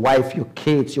husband, your wife, your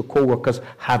kids, your co-workers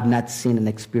have not seen and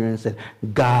experienced it.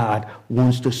 God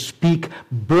wants to speak,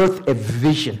 birth a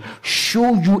vision,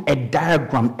 show you a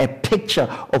diagram, a picture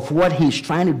of what he's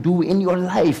trying to do in your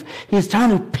life. He's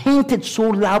trying to paint it so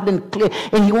loud and clear,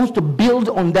 and he wants to build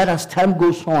on that as time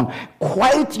goes on.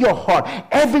 Quiet your heart.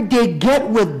 Every day, get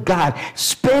with God.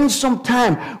 Spend some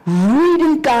time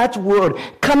reading God's word,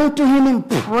 coming to him in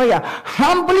prayer,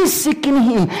 humbly seeking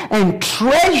him, and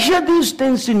treasure these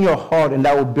things in your heart, and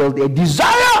that will build a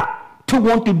desire to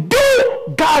want to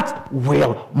do God's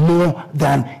will more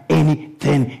than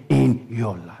anything in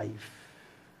your life.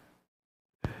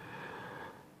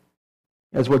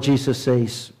 That's what Jesus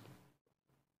says.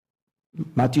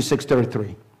 Matthew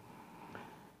 6:33.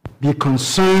 Be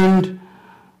concerned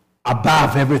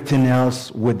above everything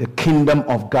else with the kingdom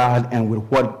of God and with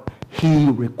what he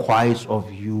requires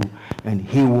of you, and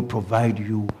he will provide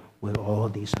you with all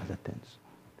these other things.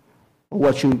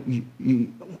 What should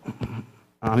you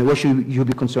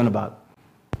be concerned about?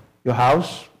 Your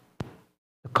house,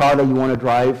 the car that you want to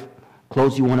drive,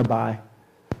 clothes you want to buy,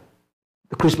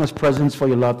 the Christmas presents for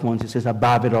your loved ones. It says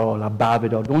above it all, above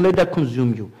it all. Don't let that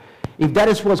consume you. If that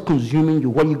is what's consuming you,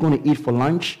 what are you going to eat for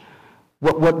lunch?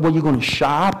 What are you going to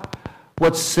shop?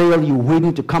 What sale you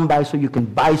waiting to come by so you can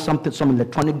buy something, some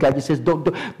electronic gadget? Says, above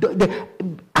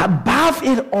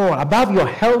it all, above your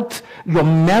health, your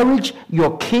marriage,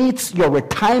 your kids, your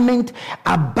retirement,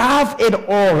 above it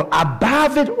all,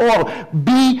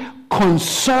 be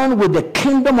concerned with the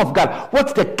kingdom of God.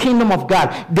 What's the kingdom of God?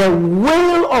 The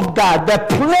will of God, the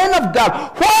plan of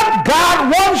God, what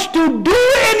God wants to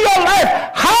do in your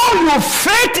life, how you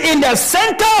fit in the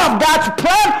center of God's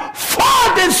plan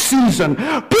for this season.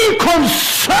 Be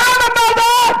concerned about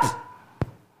that.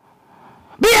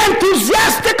 Be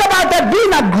enthusiastic about that. Be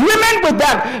in agreement with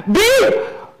that. Be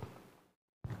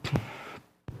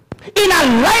in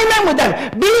alignment with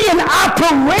that. Be in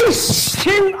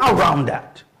operation around that.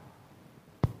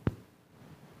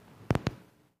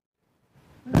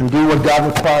 And do what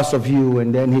God requires of you,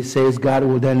 and then he says God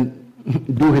will then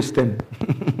do his thing.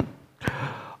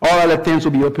 All other things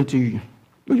will be open to you.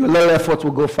 Your little efforts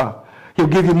will go far. He'll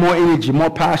give you more energy, more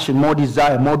passion, more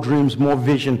desire, more dreams, more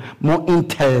vision, more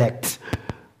intellect.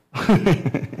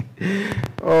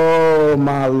 Oh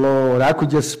my Lord, I could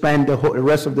just spend the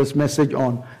rest of this message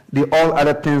on the all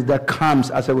other things that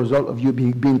comes as a result of you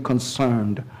being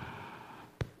concerned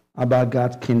about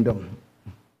God's kingdom.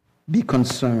 Be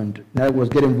concerned. In other words,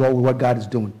 get involved with what God is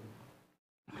doing.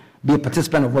 Be a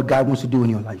participant of what God wants to do in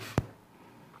your life.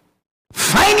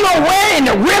 Find your way in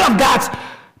the will of God's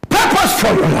purpose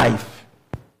for your life.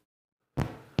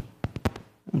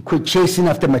 And quit chasing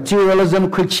after materialism.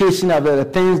 Quit chasing after the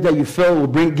things that you feel will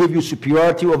give you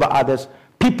superiority over others.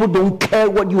 People don't care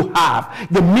what you have.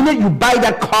 The minute you buy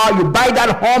that car, you buy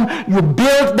that home, you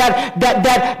build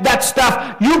that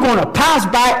stuff, you're going to pass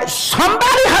by.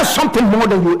 Somebody has something more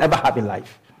than you ever have in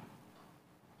life.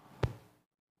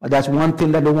 But that's one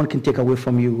thing that no one can take away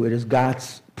from you. It is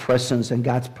God's presence and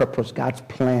God's purpose, God's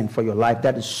plan for your life.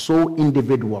 That is so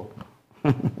individual.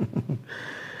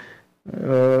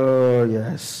 Oh,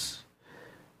 yes.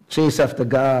 Chase after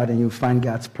God and you find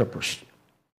God's purpose.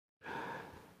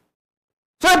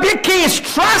 So a big key is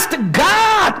trust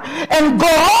God and go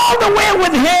all the way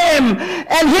with him,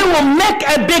 and he will make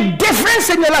a big difference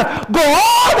in your life. Go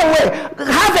all the way.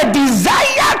 Have a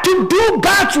desire to do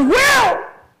God's will.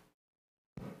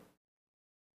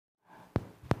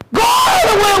 Go all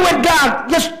the way with God.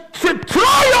 Just throw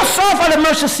yourself at the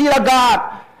mercy seat of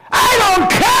God. I don't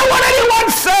care what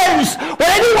anyone says, what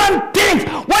anyone thinks,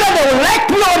 whether they like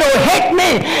me or they hate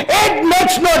me. It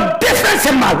makes no difference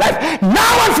in my life.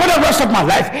 Now and for the rest of my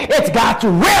life, it's God's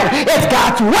will, it's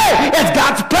God's way, it's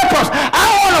God's purpose. I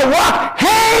want to walk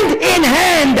hand in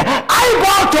hand,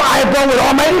 eyeball to eyeball with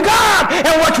Almighty God,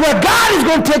 and watch where God is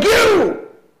going to take you.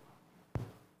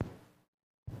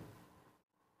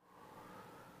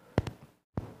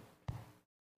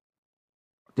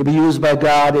 To be used by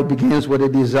God, it begins with a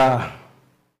desire.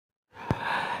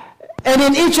 And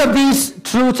in each of these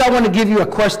truths, I want to give you a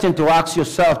question to ask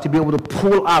yourself to be able to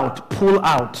pull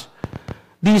out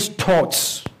these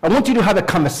thoughts. I want you to have a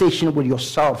conversation with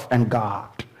yourself and God.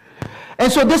 And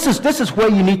so this is where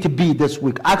you need to be this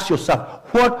week. Ask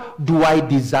yourself, what do I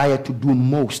desire to do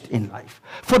most in life?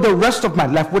 For the rest of my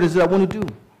life, what is it I want to do?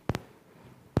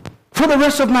 For the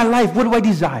rest of my life, what do I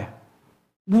desire?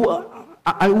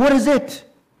 What is it?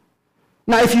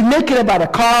 Now, if you make it about a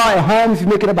car, a home, if you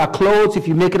make it about clothes, if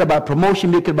you make it about promotion,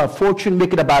 make it about fortune,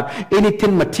 make it about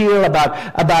anything material,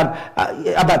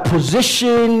 about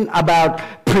position, about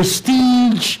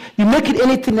prestige, you make it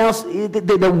anything else,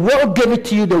 the world gave it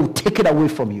to you, they will take it away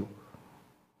from you.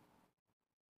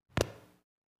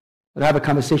 But have a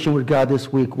conversation with God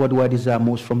this week. What do I desire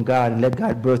most from God? And let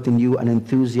God birth in you an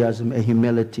enthusiasm, a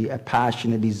humility, a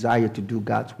passion, a desire to do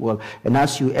God's will. And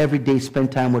as you every day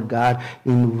spend time with God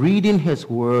in reading his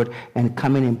word and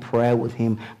coming in prayer with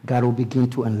him, God will begin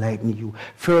to enlighten you.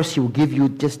 First, he will give you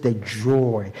just the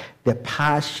joy, the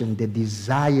passion, the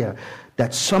desire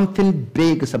that something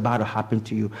big is about to happen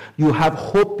to you. You have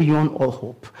hope beyond all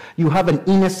hope. You have an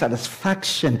inner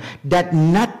satisfaction that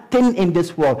nothing in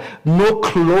this world, no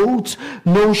clothes,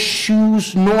 no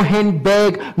shoes, no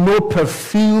handbag, no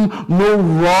perfume, no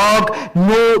rug,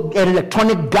 no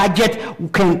electronic gadget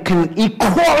can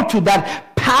equal to that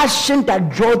passion,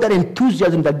 that joy, that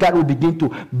enthusiasm that God will begin to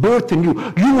birth in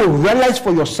you. You will realize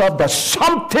for yourself that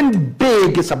something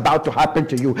big is about to happen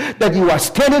to you, that you are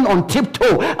standing on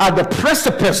tiptoe at the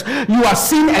precipice. You are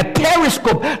seeing a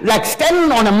periscope, like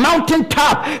standing on a mountain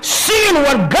top, seeing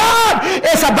what God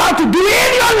is about to do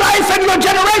in your life and your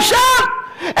generation.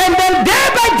 And then day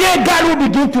by day, God will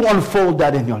begin to unfold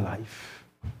that in your life.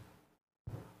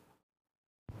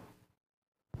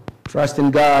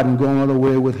 Trusting God and going all the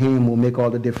way with him will make all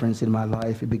the difference in my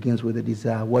life. It begins with a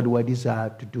desire. What do I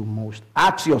desire to do most?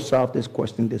 Ask yourself this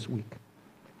question this week.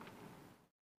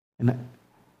 And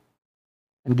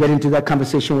get into that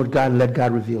conversation with God and let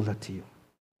God reveal that to you.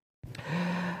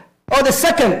 Oh, the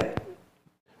second,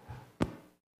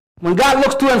 when God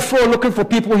looks to and fro looking for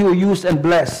people he will use and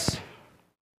bless.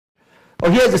 Oh,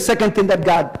 here's the second thing that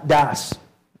God does.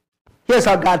 Here's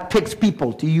how God picks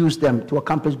people to use them to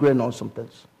accomplish great and awesome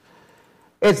things.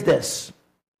 It's this.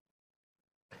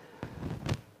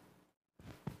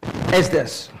 It's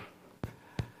this.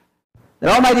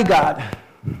 That Almighty God,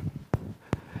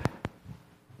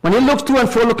 when he looks to and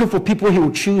fro looking for people he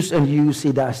will choose and use,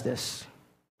 he does this.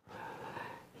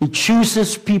 He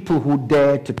chooses people who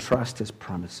dare to trust his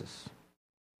promises.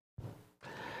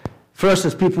 First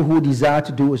is people who desire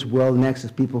to do his will. Next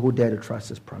is people who dare to trust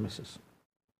his promises.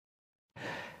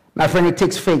 My friend, it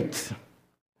takes faith.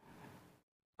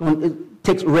 It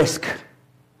takes risk.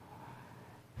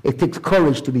 It takes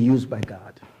courage to be used by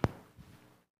God.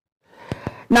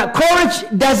 Now, courage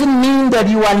doesn't mean that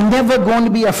you are never going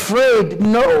to be afraid.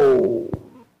 No.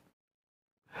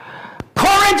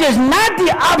 Courage is not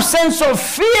the absence of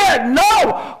fear.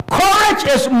 No. Courage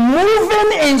is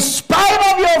moving in spite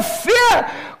of your fear.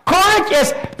 Courage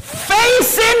is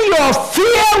facing your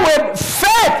fear with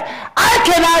faith. I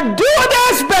cannot do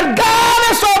this, but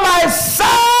God is on my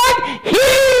side.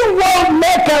 He will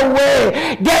make a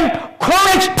way. Then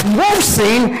courage moves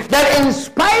in that in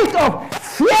spite of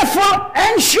fearful,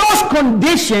 anxious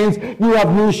conditions, you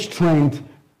have new strength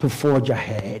to forge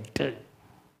ahead.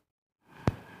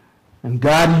 And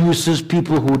God uses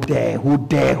people who dare,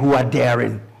 who are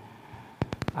daring.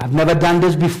 I've never done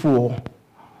this before.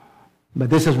 But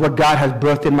this is what God has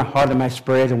birthed in my heart and my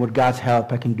spirit, and with God's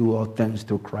help, I can do all things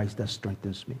through Christ that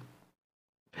strengthens me.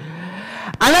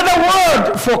 Another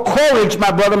word for courage,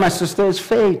 my brother, my sister, is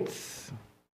faith.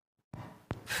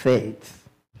 Faith.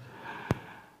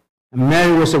 And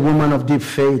Mary was a woman of deep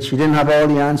faith. She didn't have all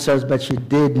the answers, but she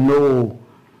did know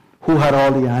who had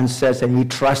all the answers, and he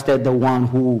trusted the one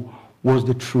who was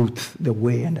the truth, the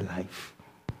way, and the life.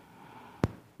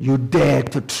 You dare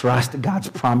to trust God's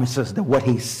promises, that what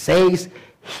he says,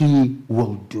 he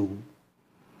will do.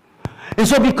 And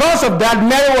so because of that,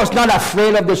 Mary was not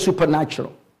afraid of the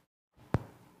supernatural.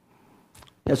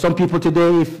 There's some people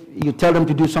today, if you tell them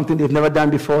to do something they've never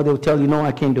done before, they'll tell you, no,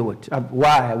 I can't do it.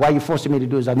 Why? Why are you forcing me to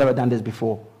do this? I've never done this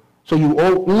before. So you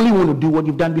only want to do what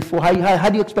you've done before. How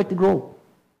do you expect to grow?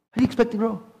 How do you expect to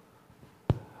grow?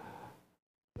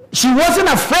 She wasn't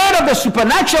afraid of the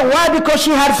supernatural. Why? Because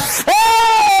she had faith.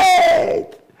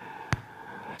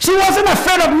 She wasn't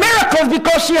afraid of miracles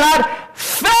because she had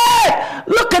faith.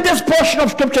 Look at this portion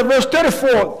of Scripture, verse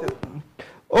 34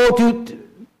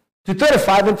 to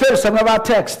 35 and 37 of our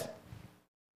text.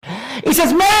 He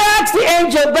says, Mary asked the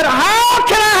angel, but how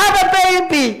can I have a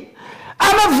baby?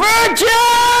 I'm a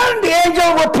virgin. The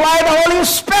angel replied, the Holy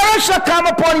Spirit shall come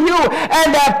upon you,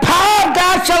 and the power of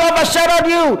God shall overshadow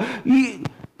you.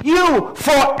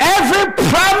 For every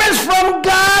promise from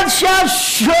God shall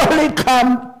surely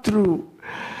come true.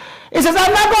 He says,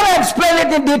 I'm not going to explain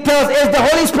it in details. It's the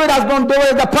Holy Spirit that's going to do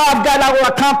it. The power of God that will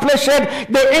accomplish it.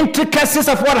 The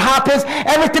intricacies of what happens.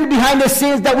 Everything behind the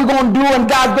scenes that we're going to do and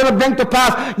God's going to bring to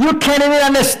pass. You can't even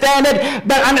understand it.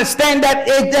 But understand that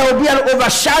there will be an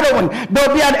overshadowing. There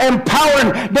will be an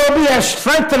empowering. There will be a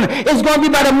strengthening. It's going to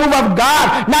be by the move of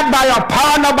God. Not by your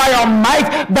power, not by your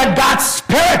might. But God's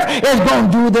Spirit is going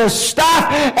to do this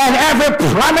stuff. And every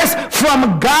promise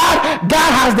from God,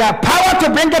 God has the power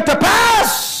to bring it to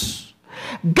pass.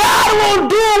 God will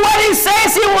do what he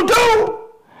says he will do.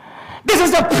 This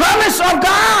is the promise of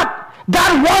God.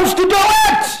 God wants to do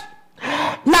it.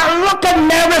 Now look at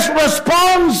Mary's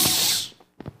response.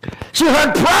 She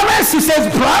heard promise. He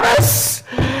says promise.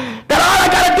 That all I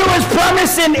got to do is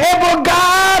promise in able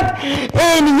God,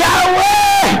 in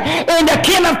Yahweh, in the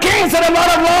King of Kings and the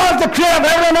Lord of Lords, the creator of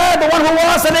heaven and earth, the one who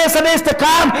was and is to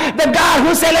come, the God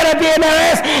who said let it be and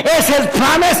there is his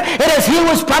promise. It is he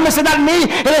who's promising, not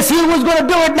me. It is he who's going to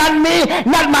do it, not me,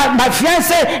 not my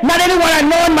fiancé, not anyone I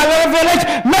know in my little village.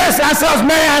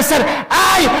 Mary answered,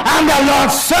 I am the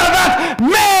Lord's servant.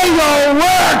 May your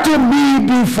word to me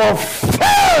be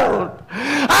fulfilled.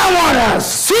 I want to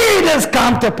see this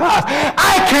come to pass.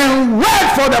 I can't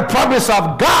wait for the promise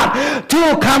of God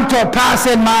to come to pass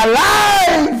in my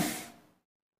life.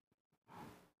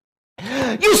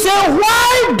 You say,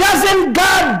 why doesn't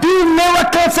God do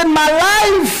miracles in my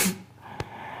life?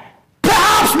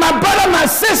 Perhaps, my brother, my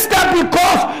sister,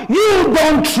 because you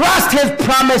don't trust his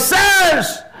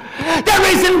promises. The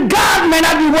reason God may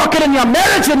not be working in your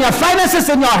marriage, in your finances,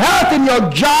 in your health, in your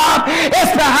job, is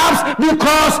perhaps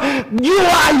because you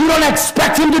don't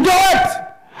expect him to do it.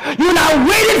 You're not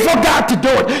waiting for God to do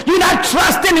it. You're not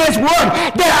trusting his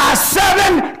word. There are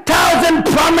 7,000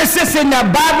 promises in the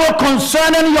Bible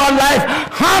concerning your life.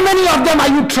 How many of them are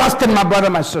you trusting, my brother,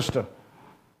 my sister?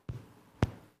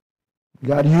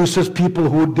 God uses people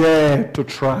who dare to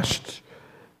trust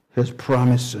his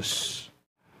promises.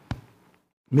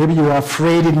 Maybe you are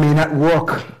afraid it may not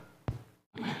work.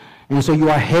 And so you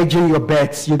are hedging your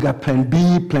bets. You got plan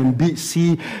B,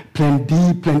 C, plan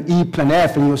D, plan E, plan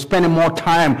F, and you're spending more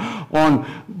time on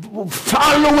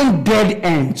following dead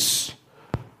ends.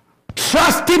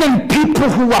 Trusting in people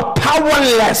who are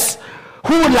powerless,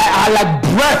 who are like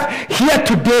breath here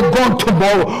today, gone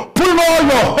tomorrow. Putting all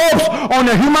your hopes on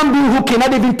a human being who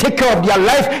cannot even take care of their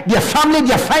life, their family,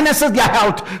 their finances, their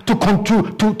health, to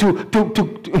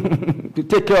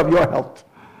take care of your health.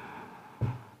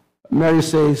 Mary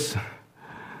says,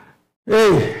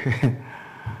 hey,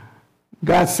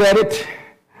 God said it.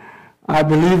 I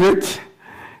believe it.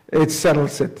 It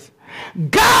settles it.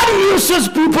 God uses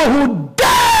people who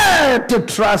dare to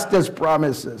trust his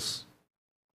promises.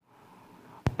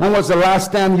 When was the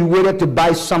last time you waited to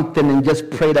buy something and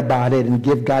just prayed about it and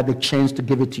give God the chance to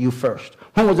give it to you first?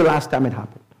 When was the last time it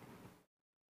happened?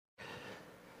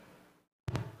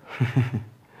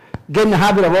 Get in the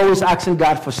habit of always asking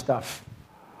God for stuff.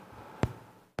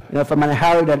 You know, if I'm in a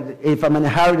hurry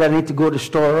that I need to go to the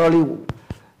store early,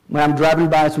 when I'm driving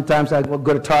by, sometimes I will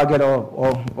go to Target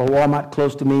or Walmart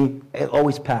close to me. It's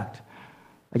always packed.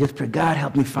 I just pray, God,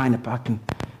 help me find a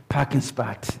parking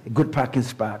spot, a good parking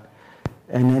spot.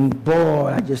 And then, boy,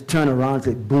 I just turn around and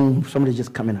say, boom, somebody's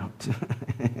just coming out.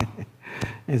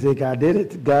 And say, God did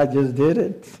it. God just did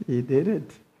it. He did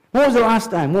it. When was the last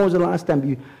time?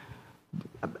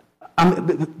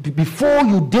 Before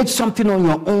you did something on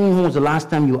your own, when was the last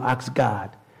time you asked God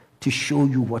to show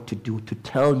you what to do, to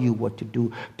tell you what to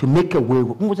do, to make a way?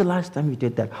 When was the last time you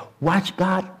did that? Watch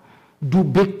God do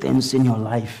big things in your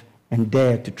life and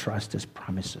dare to trust his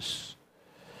promises.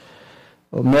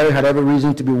 Well, Mary had every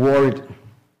reason to be worried.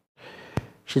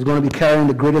 She's going to be carrying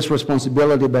the greatest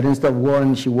responsibility, but instead of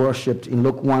worrying, she worshipped. In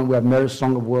Luke 1, we have Mary's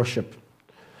song of worship.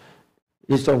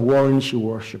 Instead of worrying, she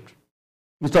worshipped.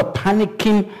 Instead of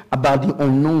panicking about the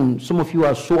unknown. Some of you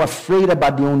are so afraid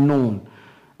about the unknown.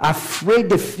 Afraid,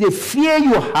 the fear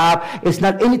you have is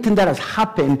not anything that has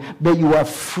happened, but you are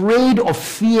afraid of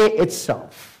fear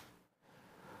itself.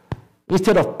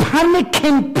 Instead of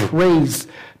panicking,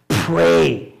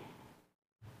 pray.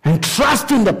 And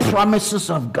trust in the promises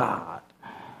of God.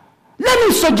 Let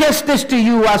me suggest this to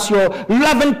you as your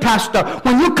loving pastor.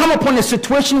 When you come upon a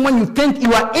situation when you think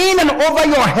you are in and over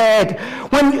your head,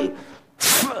 when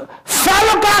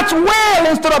Follow God's will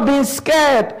instead of being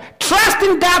scared. Trust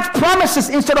in God's promises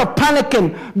instead of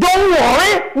panicking. Don't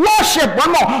worry, worship.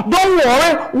 One more. Don't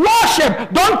worry,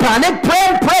 worship. Don't panic, pray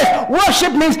and praise.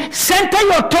 Worship means center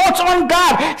your thoughts on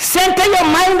God. Center your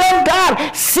mind on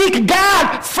God. Seek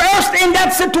God first in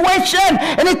that situation.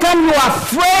 Anytime you are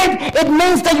afraid, it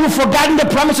means that you've forgotten the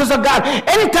promises of God.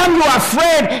 Anytime you are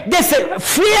afraid,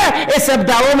 fear is a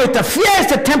barometer. Fear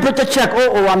is a temperature check.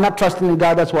 Oh, I'm not trusting in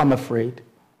God. That's why I'm afraid.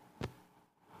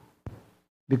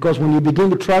 Because when you begin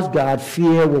to trust God,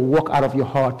 fear will walk out of your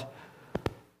heart.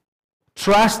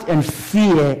 Trust and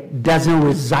fear doesn't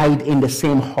reside in the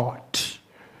same heart.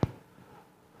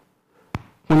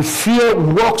 When fear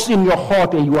walks in your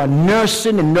heart and you are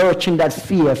nursing and nurturing that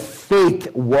fear, faith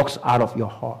walks out of your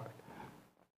heart.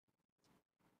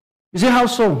 You see how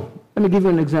so? Let me give you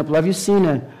an example. Have you seen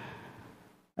a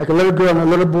little girl and a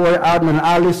little boy out in an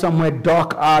alley somewhere,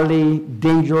 dark alley,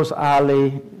 dangerous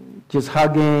alley, just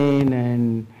hugging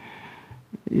and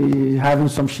having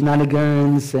some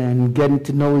shenanigans and getting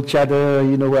to know each other?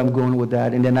 You know where I'm going with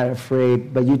that, and they're not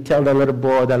afraid. But you tell that little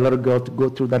boy, that little girl to go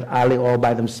through that alley all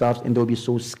by themselves, and they'll be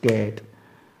so scared.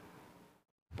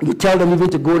 You tell them even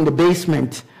to go in the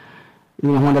basement,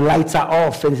 when the lights are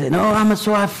off, and they say, no, I'm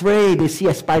so afraid. They see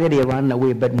a spider, they run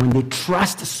away. But when they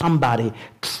trust somebody,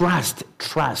 trust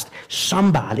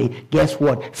somebody, guess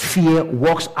what? Fear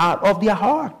walks out of their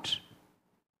heart.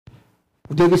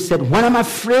 David said, when I'm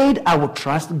afraid, I will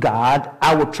trust God.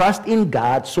 I will trust in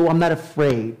God, so I'm not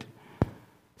afraid.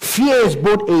 Fear is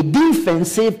both a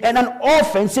defensive and an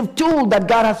offensive tool that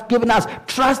God has given us.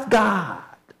 Trust God.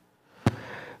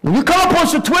 When you come upon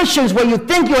situations where you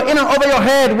think you're in and over your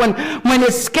head, when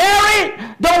it's scary,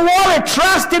 don't worry,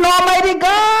 trust in Almighty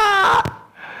God.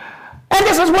 And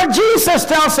this is what Jesus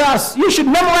tells us. You should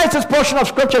memorize this portion of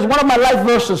Scripture. It's one of my life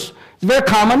verses. It's very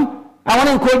common. I want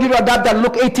to encourage you to adapt that.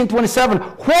 Luke 18:27.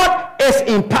 What is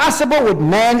impossible with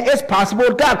man is possible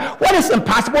with God. What is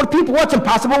impossible with people? What's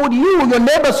impossible with you, your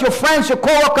neighbors, your friends, your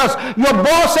co-workers, your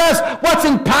bosses? What's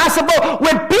impossible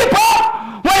with people?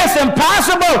 What is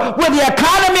impossible with the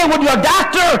economy, with your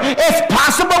doctor, is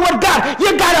possible with God.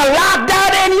 You got to lock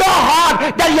that in your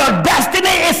heart that your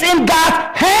destiny is in God's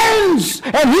hands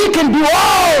and He can do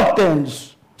all things.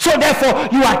 So therefore,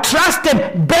 you are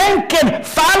trusting, banking,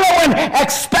 following,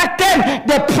 expecting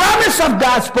the promise of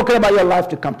God spoken about your life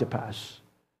to come to pass.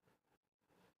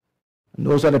 And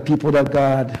those are the people that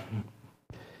God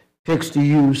picks to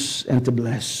use and to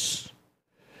bless.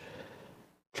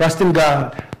 Trusting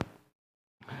God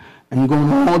and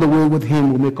going all the way with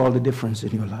Him will make all the difference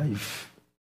in your life.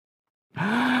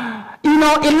 You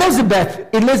know,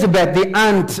 Elizabeth, the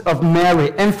aunt of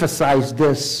Mary, emphasized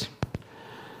this.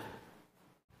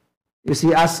 You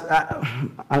see, as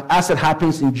it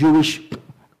happens in Jewish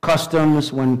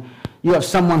customs, when you have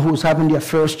someone who's having their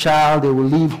first child, they will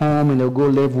leave home and they'll go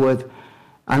live with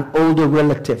an older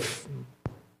relative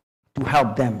to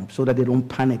help them so that they don't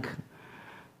panic.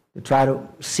 They try to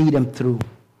see them through.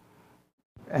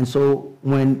 And so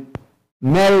when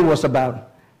Mary was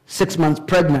about 6 months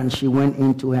pregnant, she went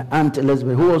into her Aunt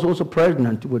Elizabeth, who was also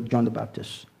pregnant with John the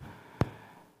Baptist.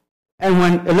 And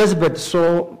when Elizabeth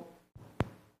saw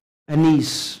her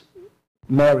niece,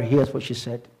 Mary, here's what she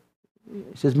said.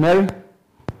 She says, Mary,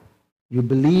 you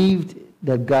believed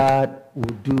that God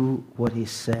will do what He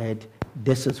said.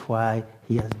 This is why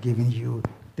He has given you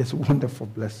this wonderful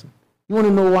blessing. You want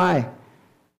to know why?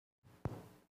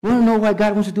 You want to know why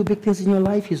God wants to do big things in your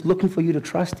life? He's looking for you to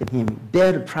trust in Him,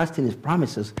 dare to trust in His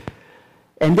promises.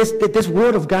 And this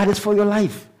word of God is for your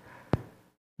life.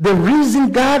 The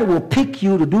reason God will pick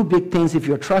you to do big things if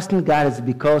you're trusting God is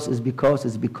because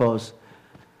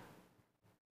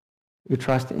you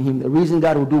trust in Him. The reason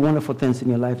God will do wonderful things in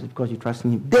your life is because you trust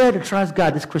in Him. Dare to trust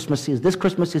God this Christmas season. This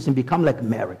Christmas season, become like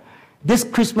Mary. This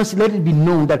Christmas, let it be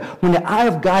known that when the eye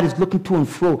of God is looking to and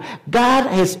fro, God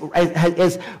has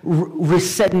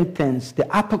resetting things.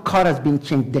 The apple cart has been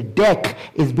changed. The deck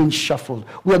is being shuffled.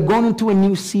 We are going into a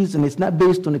new season. It's not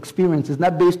based on experience. It's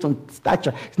not based on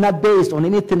stature. It's not based on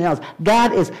anything else.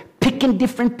 God is picking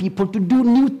different people to do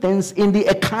new things in the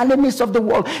economies of the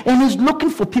world. And He's looking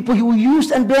for people He will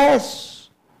use and bless.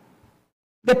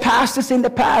 The past is in the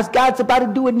past. God's about to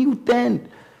do a new thing.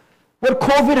 What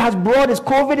COVID has brought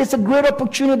is a great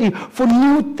opportunity for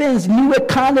new things, new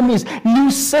economies, new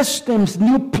systems,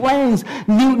 new plans,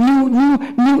 new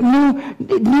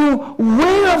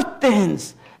way of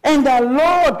things. And the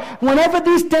Lord, whenever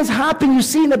these things happen, you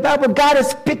see in the Bible, God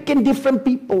is picking different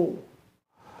people.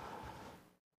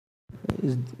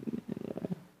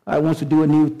 God wants to do a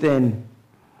new thing.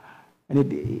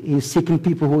 And He's seeking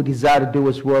people who desire to do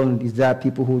His will and desire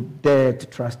people who dare to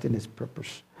trust in His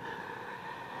purpose.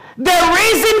 The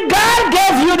reason God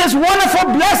gave you this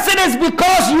wonderful blessing is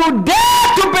because you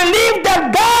dare to believe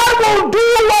that God will do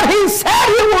what he said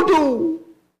he will do.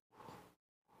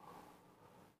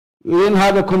 You didn't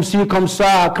have a comme ci, comme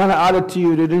ça kind of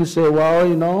attitude. You didn't say, well,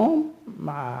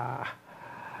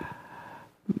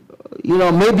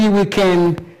 maybe we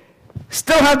can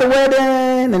still have the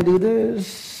wedding and do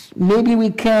this. Maybe we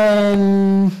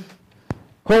can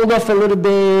hold off a little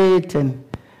bit and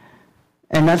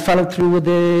not follow through with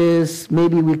this.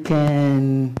 Maybe we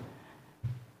can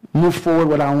move forward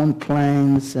with our own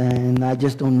plans, and I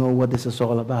just don't know what this is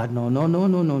all about. No.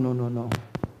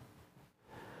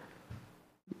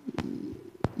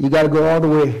 You got to go all the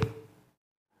way.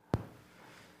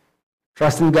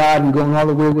 Trusting God and going all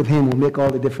the way with him will make all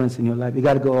the difference in your life. You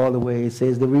got to go all the way. It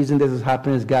says the reason this is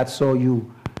happening is God saw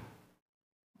you.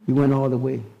 You went all the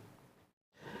way.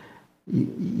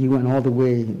 You went all the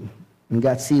way. And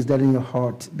God sees that in your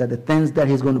heart, that the things that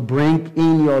he's going to bring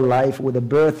in your life with the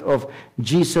birth of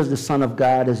Jesus, the Son of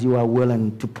God, as you are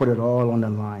willing to put it all on the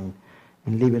line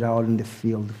and leave it all in the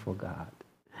field for God.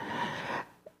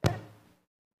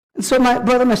 And so, my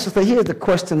brother, my sister, here's the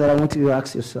question that I want you to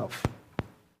ask yourself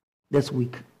this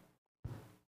week.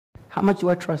 How much do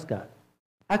I trust God?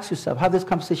 Ask yourself, have this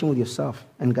conversation with yourself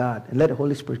and God, and let the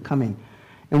Holy Spirit come in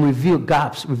and reveal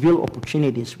gaps, reveal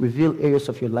opportunities, reveal areas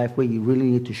of your life where you really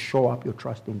need to show up your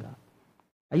trust in God.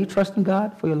 Are you trusting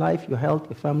God for your life, your health,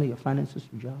 your family, your finances,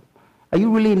 your job? Are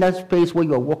you really in that space where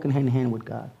you are walking hand in hand with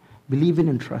God, believing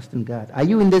and trusting God? Are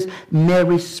you in this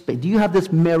Mary space? Do you have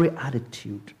this Mary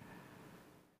attitude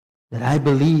that I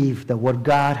believe that what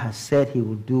God has said he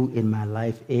will do in my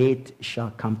life, it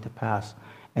shall come to pass,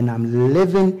 and I'm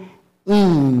living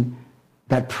in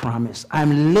that promise.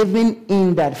 I'm living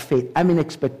in that faith. I'm in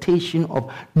expectation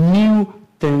of new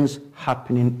things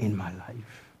happening in my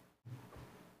life.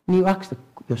 And you ask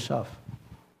yourself,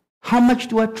 how much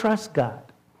do I trust God?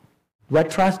 Do I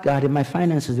trust God in my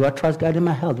finances? Do I trust God in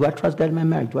my health? Do I trust God in my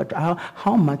marriage?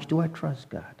 How much do I trust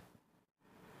God?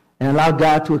 And allow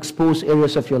God to expose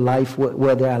areas of your life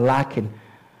where they are lacking.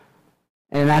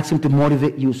 And ask him to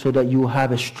motivate you so that you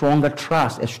have a stronger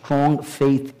trust, a strong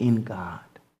faith in God.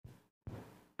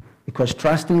 Because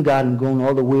trusting God and going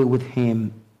all the way with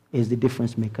him is the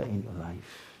difference maker in your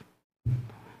life.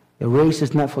 The race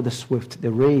is not for the swift. The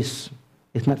race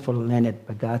is not for the learned.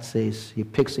 But God says he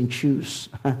picks and chooses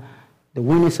the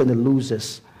winners and the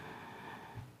losers.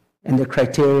 And the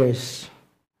criteria is,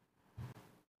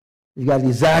 you got to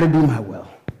desire to do my will.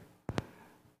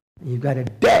 And you've got to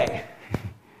dare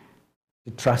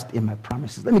to trust in my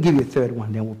promises. Let me give you a third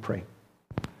one, then we'll pray.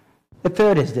 The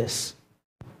third is this.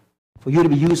 For you to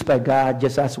be used by God,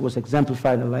 just as it was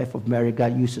exemplified in the life of Mary,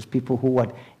 God uses people who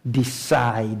would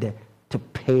decide to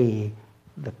pay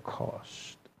the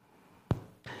cost.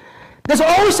 There's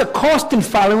always a cost in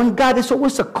following God. There's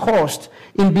always a cost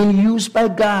in being used by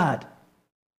God.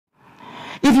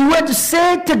 If you were to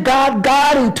say to God,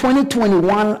 God, in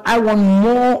 2021, I want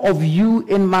more of you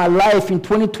in my life. In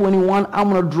 2021, I'm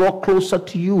going to draw closer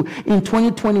to you. In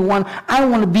 2021, I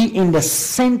want to be in the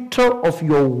center of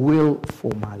your will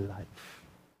for my life.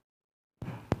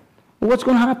 What's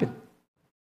going to happen?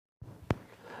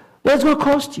 What's going to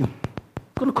cost you?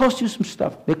 It's going to cost you some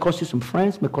stuff. It may cost you some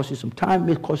friends. It may cost you some time. It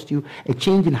may cost you a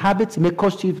change in habits. It may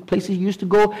cost you places you used to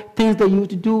go, things that you used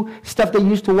to do, stuff that you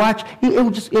used to watch.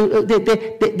 It's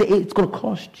going to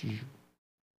cost you.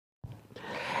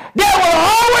 There will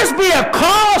always be a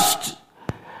cost.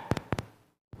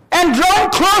 And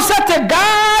drawing closer to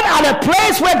God at a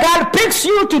place where God picks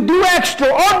you to do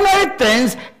extraordinary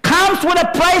things comes with a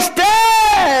price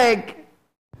tag.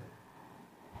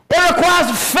 It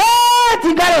requires faith.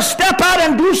 You got to step out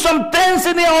and do some things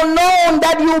in the unknown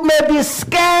that you may be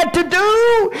scared to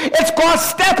do. It's called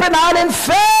stepping out in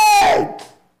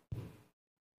faith.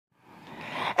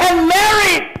 And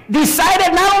Mary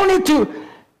decided not only to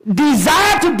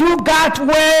desire to do God's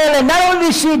will, and not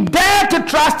only she dared to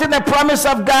trust in the promise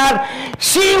of God,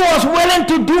 she was willing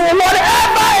to do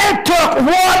whatever it took,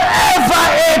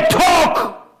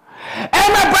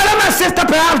 And my brother, my sister,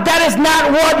 perhaps that is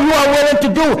not what you are willing to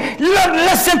do.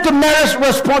 Listen to Mary's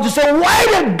response. You say, why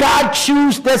did God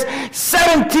choose this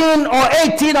 17 or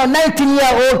 18 or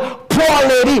 19-year-old poor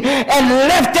lady and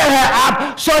lifted her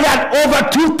up so that over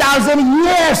 2,000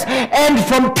 years and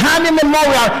from time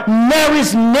immemorial,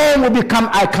 Mary's name will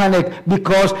become iconic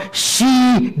because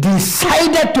she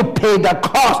decided to pay the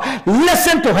cost.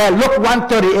 Listen to her. Luke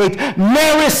 1:38.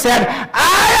 Mary said,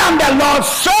 I am the Lord's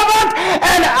servant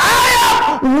and I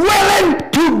am willing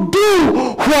to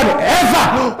do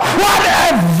whatever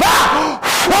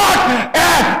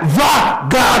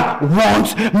God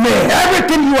wants, may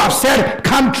everything you have said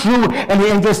come true. And the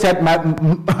angel said,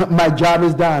 my job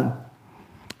is done.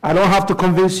 I don't have to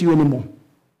convince you anymore.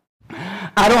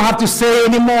 I don't have to say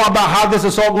anymore about how this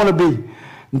is all going to be.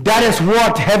 That is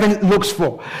what heaven looks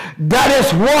for. That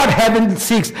is what heaven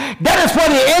seeks. That is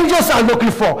what the angels are looking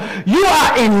for. You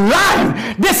are in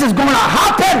line. This is going to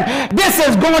happen. This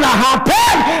is going to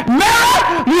happen. Mary,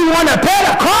 you want to pay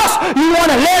the cost. You want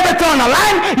to lay everything on the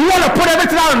line. You want to put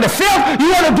everything out in the field.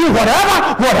 You want to do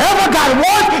whatever God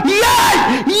wants.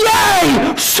 Yay!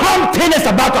 Yay! Something is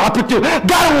about to happen to you.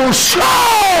 God will show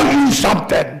you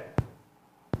something.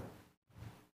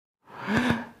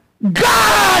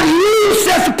 God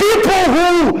uses people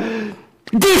who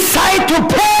decide to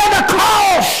pay the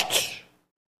cost.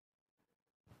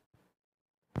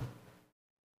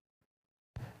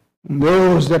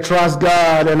 Those that trust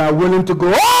God and are willing to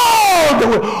go all the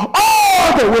way,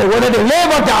 whether they live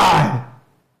or die.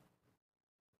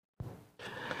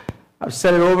 I've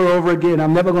said it over and over again.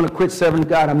 I'm never going to quit serving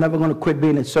God. I'm never going to quit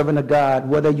being a servant of God.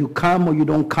 Whether you come or you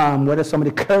don't come, whether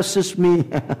somebody curses me,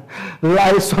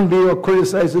 lies on me, or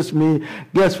criticizes me,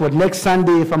 guess what? Next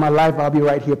Sunday, if I'm alive, I'll be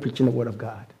right here preaching the Word of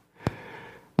God.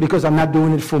 Because I'm not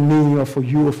doing it for me or for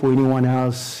you or for anyone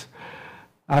else.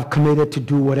 I've committed to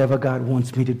do whatever God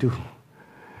wants me to do.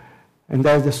 And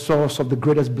that is the source of the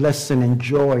greatest blessing and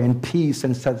joy and peace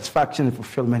and satisfaction and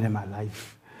fulfillment in my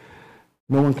life.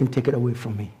 No one can take it away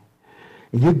from me.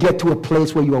 And you get to a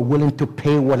place where you are willing to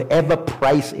pay whatever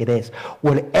price it is,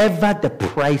 whatever the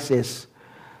price is.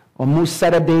 On most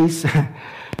Saturdays,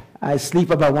 I sleep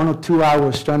about 1 or 2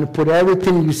 hours trying to put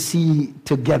everything you see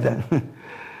together.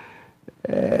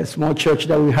 A small church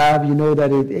that we have, you know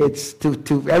that it's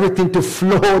to everything to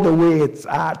flow the way it's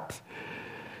at.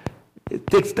 It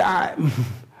takes time.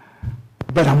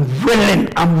 But I'm willing.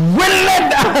 Are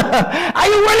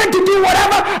you willing to do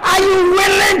whatever? Are you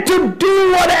willing to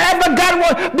do whatever God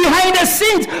wants behind the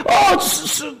scenes? Oh,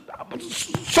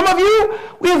 some of you,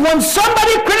 when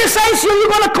somebody criticizes you, you're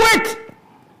going to quit.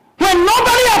 When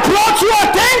nobody applauds you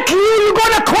or thank you, you're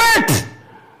going to quit.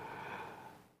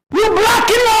 You're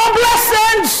blocking your own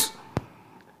blessings.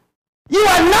 You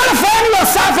are nullifying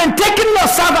yourself and taking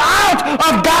yourself out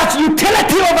of God's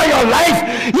utility over your life.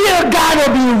 You got to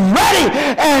be ready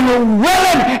and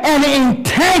willing and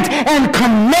intent and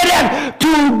committed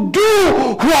to do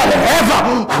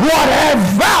whatever.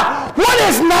 What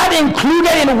is not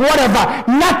included in whatever?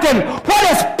 Nothing. What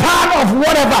is part of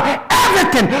whatever?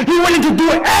 Everything. You're willing to do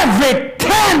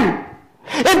everything.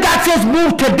 If God says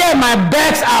move today, my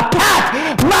bags are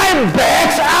packed. My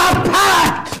bags are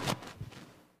packed.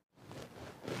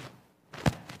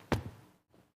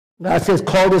 God says,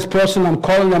 call this person. I'm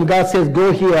calling them. God says,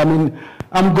 go here. I'm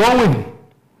going.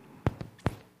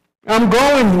 I'm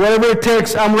going. Whatever it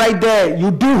takes, I'm right there. You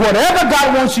do whatever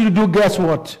God wants you to do. Guess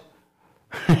what?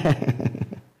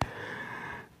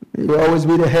 You'll always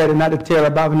be the head and not the tail,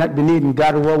 above and not beneath. And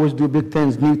God will always do big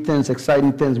things, new things,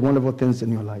 exciting things, wonderful things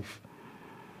in your life.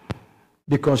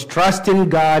 Because trusting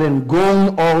God and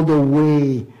going all the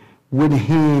way with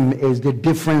Him is the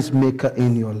difference maker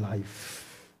in your life.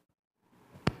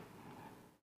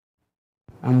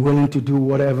 I'm willing to do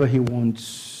whatever He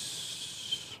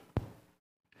wants.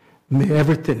 May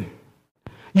everything.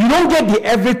 You don't get the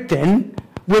everything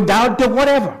without the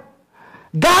whatever.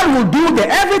 God will do the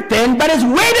everything, but is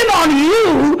waiting on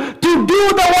you to do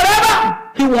the whatever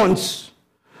He wants.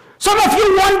 Some of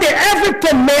you want the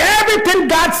everything. May everything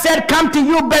God said come to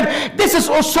you, but this is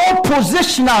also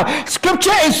positional.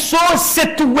 Scripture is so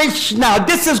situational.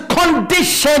 This is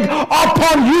conditioned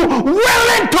upon you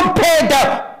willing to pay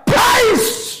the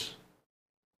price.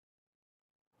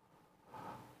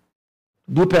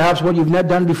 Do perhaps what you've never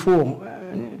done before.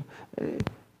 And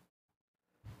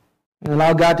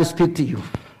allow God to speak to you.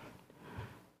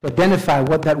 Identify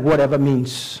what that whatever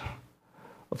means.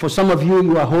 For some of you,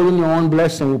 you are holding your own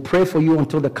blessing. We'll pray for you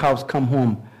until the cows come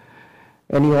home.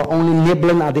 And you are only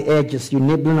nibbling at the edges. You're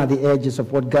nibbling at the edges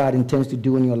of what God intends to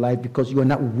do in your life because you are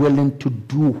not willing to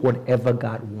do whatever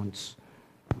God wants.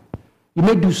 You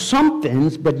may do some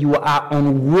things, but you are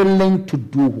unwilling to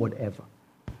do whatever.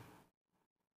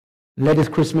 Let this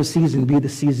Christmas season be the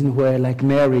season where, like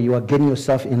Mary, you are getting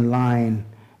yourself in line.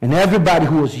 And everybody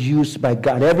who was used by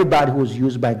God,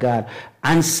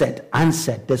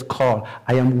 answered this call.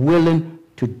 I am willing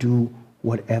to do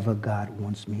whatever God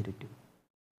wants me to do.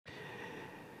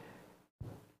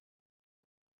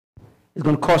 It's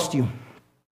going to cost you.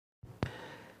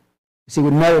 See,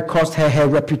 with Mary, it cost her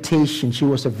reputation. She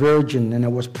was a virgin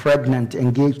and was pregnant,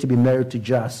 engaged to be married to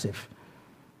Joseph.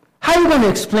 How are you going to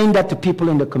explain that to people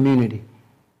in the community?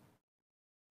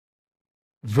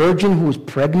 Virgin who is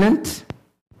pregnant?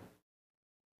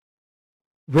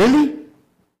 Really?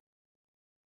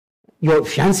 Your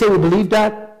fiancé will believe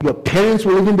that? Your parents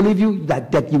will even believe you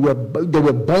that they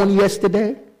were born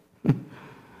yesterday? And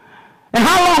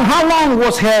how long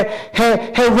was her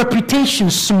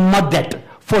reputation smothered?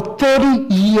 For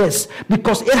 30 years,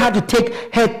 because it had to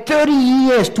take her 30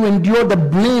 years to endure the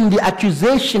blame, the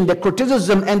accusation, the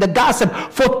criticism, and the gossip.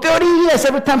 For 30 years,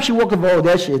 every time she walked over, oh,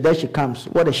 there she comes.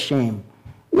 What a shame.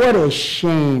 What a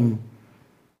shame.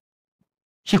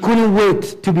 She couldn't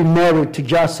wait to be married to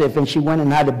Joseph, and she went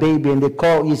and had a baby, and they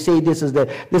call, you say this is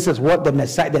what the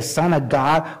Messiah, the Son of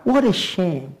God. What a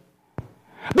shame.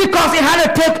 Because it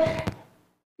had to take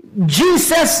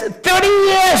Jesus 30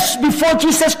 years before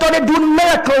Jesus started doing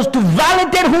miracles to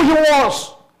validate who he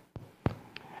was.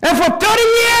 And for 30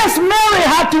 years, Mary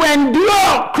had to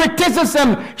endure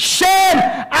criticism, shame,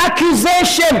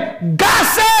 accusation,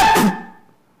 gossip.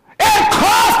 It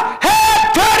cost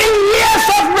her 30 years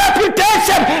of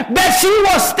reputation, but she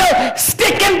was still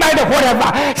sticking by the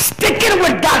whatever, sticking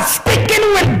with God, sticking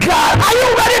with God. Are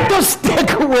you ready to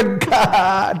stick with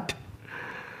God?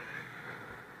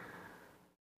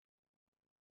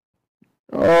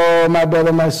 Oh, my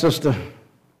brother, my sister.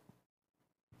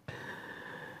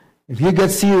 If you get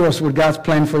serious with God's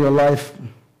plan for your life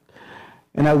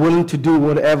and are willing to do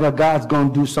whatever, God's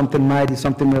going to do something mighty,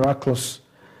 something miraculous.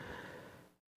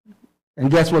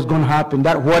 And guess what's going to happen?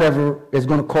 That whatever is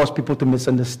going to cause people to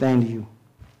misunderstand you.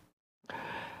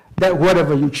 That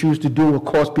whatever you choose to do will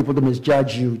cause people to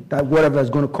misjudge you. That whatever is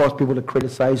going to cause people to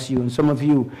criticize you. And some of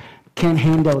you can't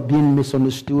handle being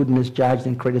misunderstood, misjudged,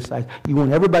 and criticized. You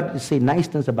want everybody to say nice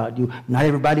things about you. Not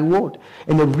everybody would.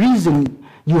 And the reason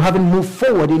you haven't moved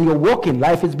forward in your walk in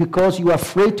life is because you are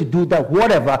afraid to do that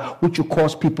whatever which will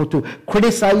cause people to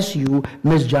criticize you,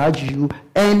 misjudge you,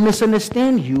 and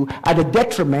misunderstand you at the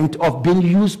detriment of being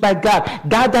used by God.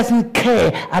 God doesn't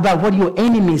care about what your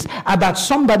enemies, about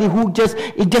somebody who just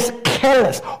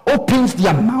careless, opens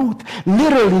their mouth,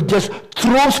 literally just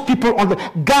throws people on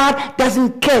the... God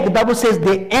doesn't care. The Bible says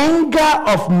the anger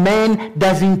of man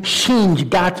doesn't change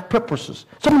God's purposes.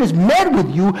 Someone is mad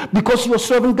with you because you're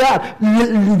serving God. Let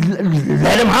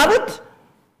him have it.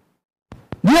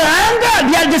 Their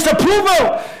anger, their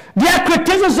disapproval, their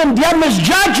criticism, their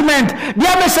misjudgment,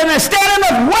 their misunderstanding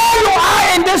of where you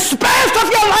are in this space of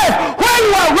your life, where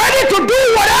you are ready to do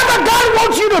whatever God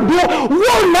wants you to do,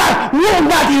 will not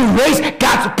erase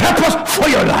God's purpose for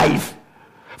your life.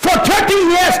 For 30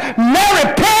 years,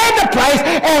 Mary paid the price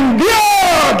and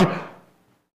endured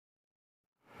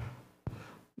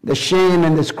the shame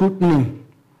and the scrutiny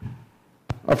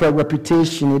of her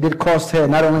reputation. It did cost her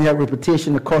not only her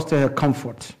reputation, it cost her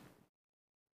comfort.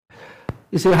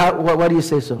 You say, why do you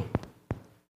say so?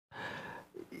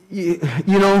 You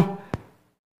know,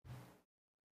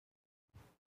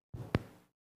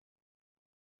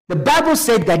 the Bible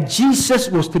said that Jesus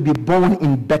was to be born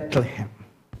in Bethlehem.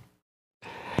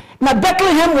 Now,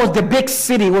 Bethlehem was the big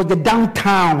city, was the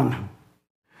downtown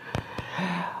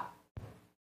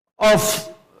of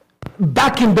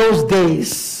back in those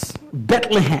days,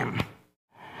 Bethlehem.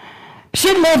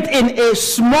 She lived in a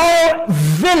small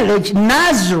village,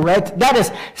 Nazareth, that is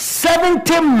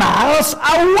 70 miles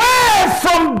away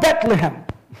from Bethlehem.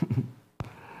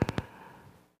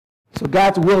 So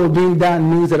God's will being done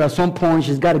means that at some point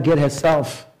she's got to get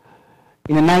herself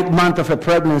in the 9th month of her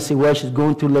pregnancy where she's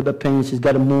going through labor pains. She's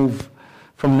got to move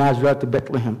from Nazareth to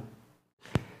Bethlehem.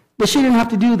 But she didn't have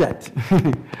to do that.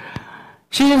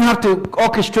 She didn't have to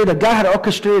orchestrate it. God had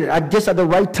orchestrated it just at the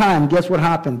right time. Guess what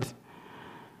happened?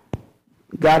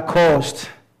 God caused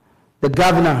the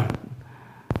governor,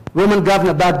 Roman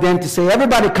governor back then, to say,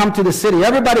 everybody come to the city.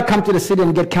 Everybody come to the city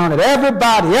and get counted.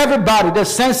 Everybody. The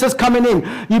census coming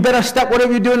in. You better stop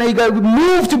whatever you're doing and you got to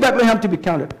move to Bethlehem to be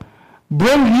counted.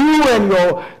 Bring you and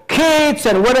your kids,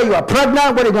 and whether you are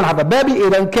pregnant, whether you're going to have a baby, you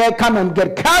don't care, come and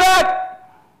get counted.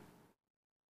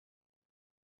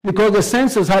 Because the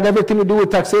census had everything to do with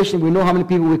taxation. We know how many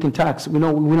people we can tax. We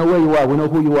know where you are. We know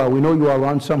who you are. We know you are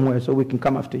around somewhere, so we can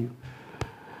come after you.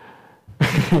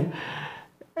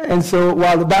 And so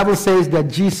while the Bible says that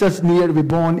Jesus needed to be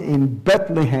born in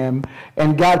Bethlehem,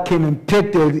 and God came and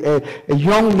picked a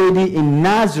young lady in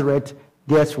Nazareth,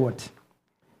 guess what?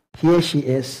 Here she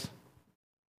is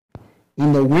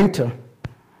in the winter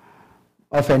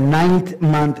of a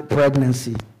 9th-month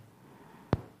pregnancy,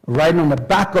 riding on the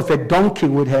back of a donkey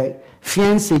with her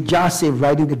fiancé Joseph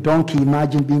riding the donkey.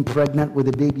 Imagine being pregnant with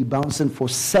a baby bouncing for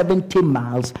 70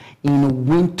 miles in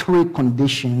wintry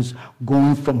conditions,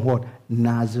 going from what?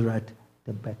 Nazareth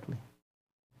to Bethlehem.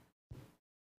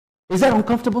 Is that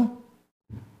uncomfortable?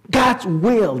 God's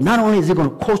will, not only is it going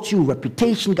to cost you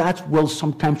reputation, God's will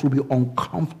sometimes will be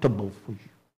uncomfortable for you.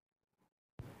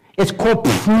 It's called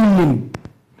pruning.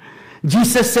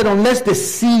 Jesus said, unless the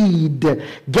seed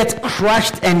gets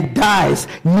crushed and dies,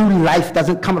 new life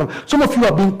doesn't come out. Some of you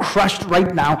are being crushed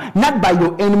right now, not by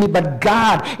your enemy, but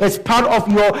God, as part of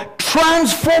your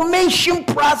transformation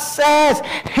process.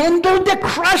 Handle the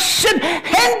crushing.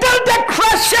 Handle the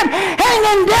crushing. Hang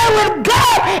in there with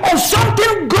God. And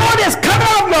something good is coming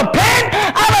out of your pain,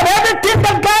 out of everything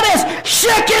that God is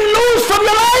shaking loose from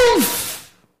your life.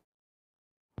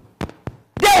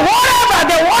 The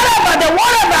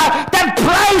whatever, that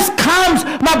price comes,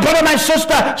 my brother, my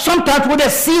sister, sometimes with a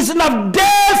season of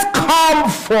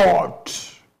discomfort.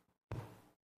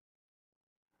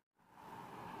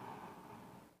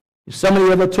 If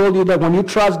somebody ever told you that when you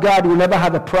trust God, you'll never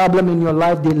have a problem in your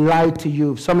life, they lie to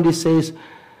you. If somebody says,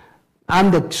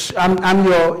 I'm the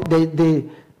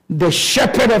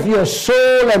shepherd of your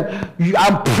soul, and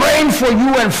I'm praying for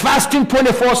you and fasting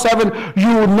 24/7,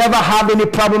 you will never have any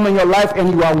problem in your life,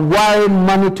 and you are wiring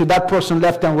money to that person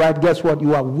left and right. Guess what?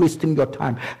 You are wasting your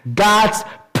time. God's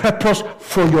purpose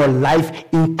for your life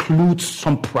includes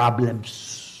some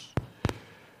problems.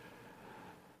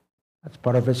 That's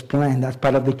part of his plan. That's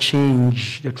part of the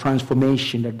change, the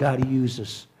transformation that God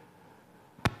uses.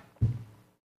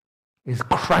 It's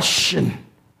crushing,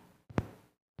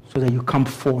 so that you come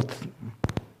forth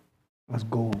as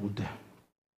gold.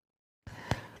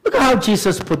 Look at how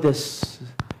Jesus put this. He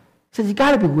says, you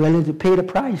got to be willing to pay the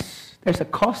price. There's a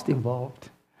cost involved.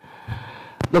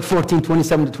 Luke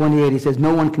 14:27-28, he says,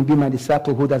 no one can be my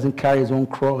disciple who doesn't carry his own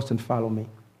cross and follow me.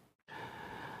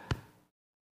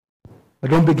 But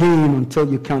don't begin until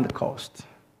you count the cost.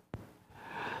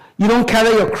 You don't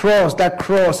carry your cross. That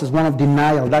cross is one of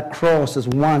denial. That cross is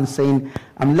one saying,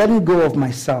 I'm letting go of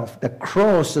myself. The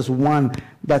cross is one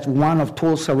that's one of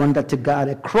total surrender to God.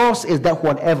 A cross is that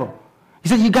whatever. He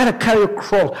said, you got to carry a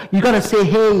cross. You got to say,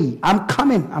 hey, I'm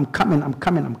coming.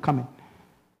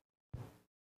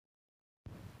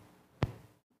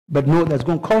 But know that's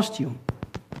going to cost you.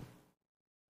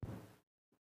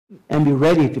 And be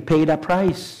ready to pay that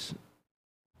price.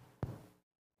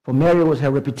 For Mary, it was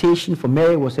her reputation. For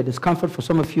Mary, it was her discomfort. For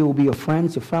some of you, it will be your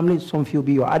friends, your family. Some of you will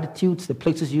be your attitudes, the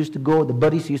places you used to go, the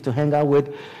buddies you used to hang out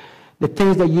with, the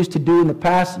things that you used to do in the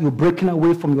past. You're breaking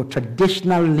away from your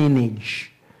traditional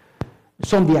lineage.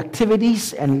 Some of the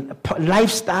activities and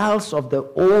lifestyles of the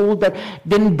old that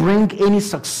didn't bring any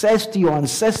success to your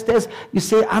ancestors. You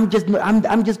say, I'm just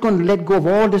going to let go of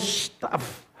all this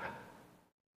stuff.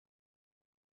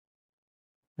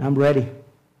 I'm ready.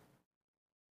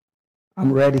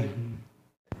 I'm ready.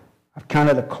 I've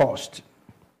counted the cost.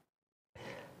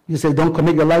 You say, don't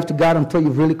commit your life to God until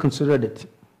you've really considered it.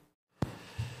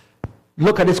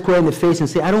 Look at this square in the face and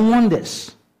say, I don't want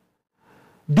this.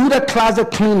 Do that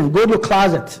closet cleaning. Go to your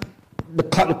closet, the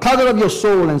closet of your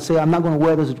soul, and say, I'm not going to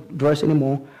wear this dress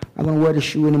anymore. I'm not going to wear this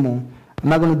shoe anymore. I'm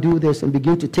not going to do this, and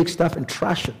begin to take stuff and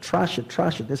trash it.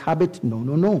 This habit,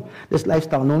 no. This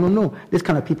lifestyle, no. This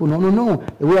kind of people, no.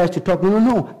 The way I used to talk,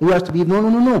 no. The way I used to be,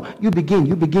 no. You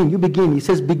begin. He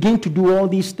says, begin to do all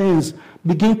these things.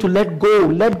 Begin to let go.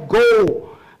 Let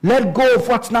go of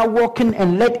what's not working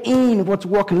and let in what's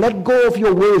working. Let go of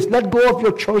your ways. Let go of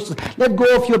your choices. Let go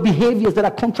of your behaviors that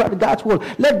are contrary to God's will.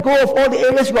 Let go of all the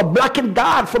areas you are blocking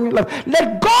God from your life.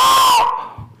 Let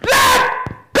go! Let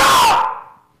go!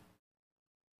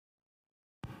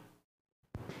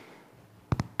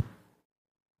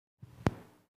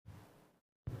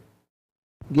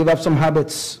 Give up some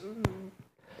habits.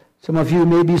 Some of you,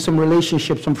 maybe some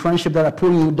relationships, some friendships that are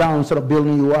pulling you down instead of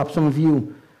building you up. Some of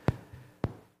you,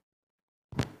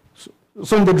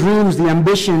 some of the dreams, the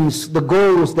ambitions, the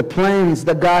goals, the plans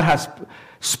that God has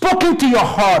spoken to your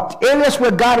heart, areas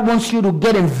where God wants you to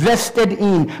get invested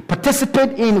in,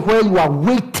 participate in, where you are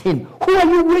waiting. Who are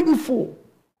you waiting for?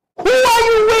 Who are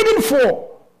you waiting for?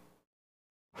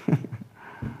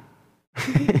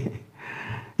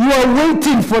 You are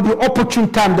waiting for the opportune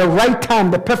time, the right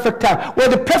time, the perfect time. Well,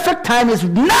 the perfect time is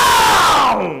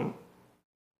now.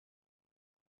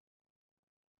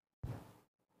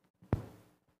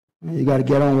 You got to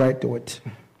get on right to it.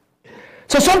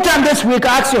 So sometime this week,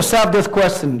 ask yourself this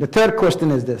question. The third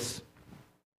question is this.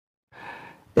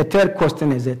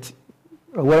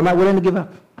 What am I willing to give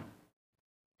up?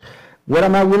 What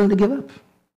am I willing to give up?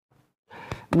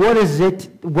 What is it?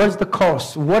 What's the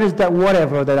cost? What is that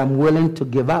whatever that I'm willing to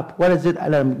give up? What is it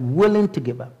that I'm willing to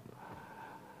give up?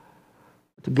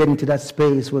 To get into that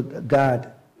space where God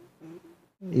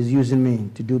is using me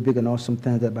to do big and awesome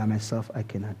things that by myself I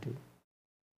cannot do.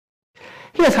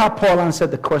 Here's how Paul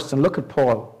answered the question. Look at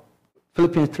Paul,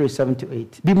 Philippians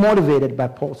 3:7-8. Be motivated by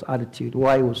Paul's attitude,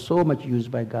 why he was so much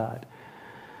used by God.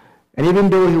 And even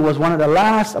though he was one of the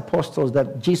last apostles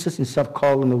that Jesus himself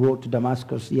called on the road to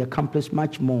Damascus, he accomplished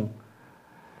much more.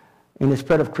 In the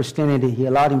spread of Christianity, he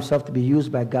allowed himself to be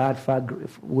used by God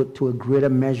to a greater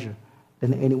measure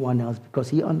than anyone else, because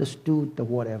he understood the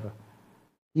whatever.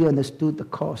 He understood the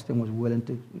cost and was willing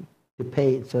to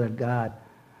pay it so that God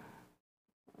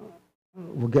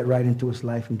will get right into his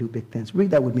life and do big things.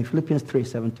 Read that with me, Philippians 3,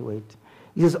 7-8.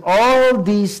 He says, all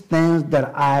these things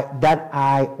that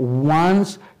I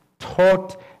once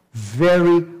thought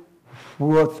very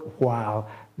worthwhile,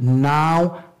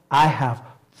 now I have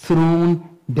thrown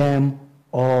them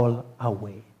all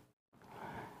away.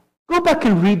 Go back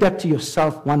and read that to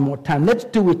yourself one more time. Let's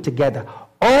do it together.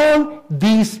 All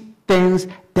these things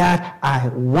that I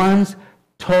once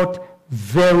thought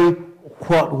very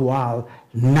worthwhile,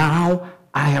 now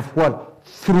I have what?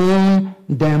 Thrown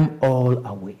them all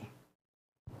away.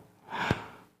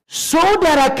 So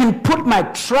that I can put my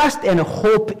trust and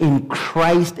hope in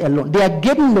Christ alone. They are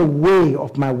getting in the way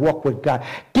of my walk with God,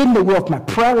 getting in the way of my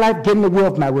prayer life, getting in the way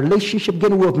of my relationship,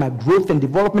 getting in the way of my growth and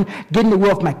development, getting in the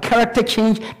way of my character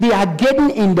change. They are getting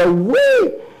in the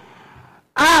way.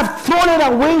 I have thrown it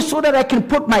away so that I can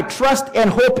put my trust and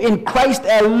hope in Christ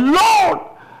alone.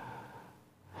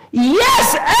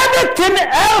 Yes, everything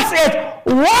else is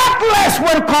worthless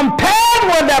when compared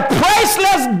with the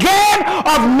priceless gain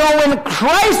of knowing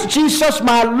Christ Jesus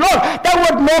my Lord. That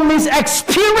word "know" means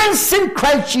experiencing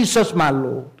Christ Jesus my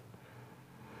Lord.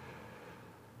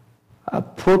 I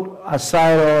put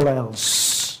aside all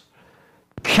else,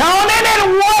 counting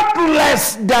it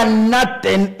worthless than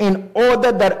nothing, in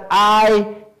order that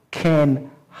I can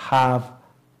have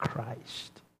Christ.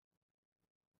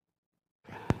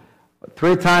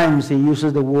 3 times he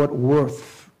uses the word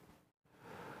worth.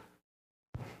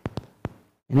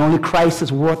 And only Christ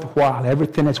is worthwhile.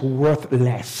 Everything is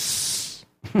worthless.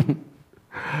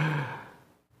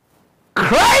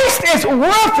 Christ is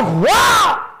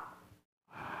worthwhile.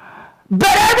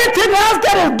 But everything else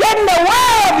that is getting in the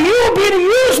way of you being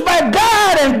used by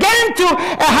God and getting to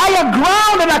a higher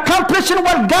ground and accomplishing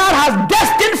what God has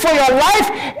destined for your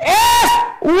life is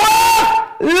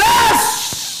worthless.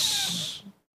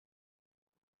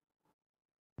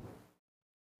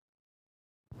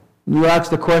 You ask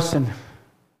the question,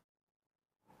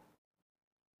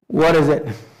 what is it?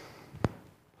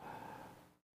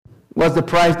 What's the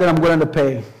price that I'm willing to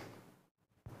pay?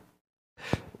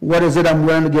 What is it I'm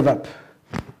willing to give up?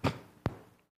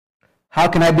 How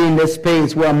can I be in this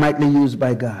space where I'm mightily used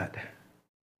by God?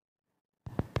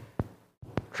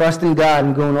 Trusting God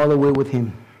and going all the way with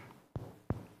him.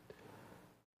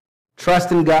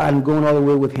 Trusting God and going all the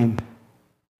way with him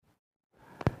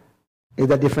is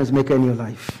the difference maker in your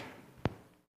life.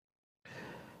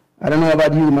 I don't know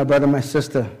about you, my brother, my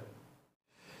sister,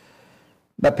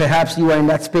 but perhaps you are in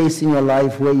that space in your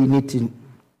life where you need to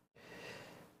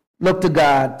look to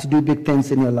God to do big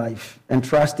things in your life and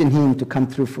trust in him to come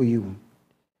through for you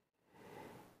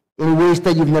in ways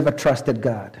that you've never trusted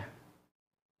God.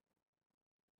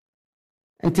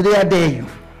 And today I dare you.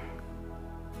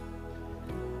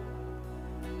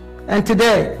 And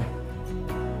today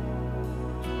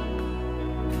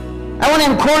I want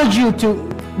to encourage you to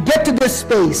get to this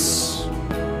space.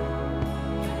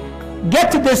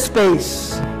 Get to this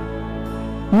space.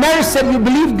 Mary said, you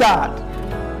believe God.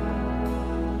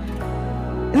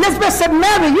 Elizabeth said,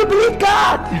 Mary, you believe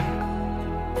God.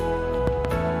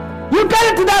 You got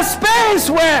into that space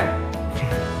where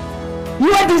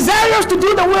you are desirous to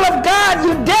do the will of God.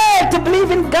 You dare to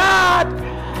believe in God.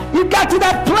 You got to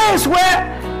that place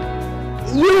where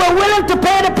you were willing to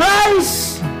pay the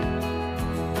price.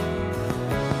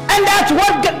 And that's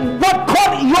what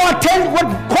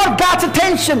caught God's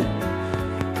attention.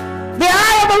 The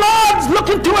eye of the Lord is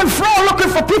looking to and fro, looking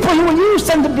for people he will use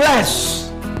and to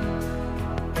bless.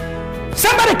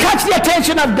 Somebody catch the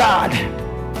attention of God.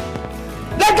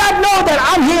 Let God know that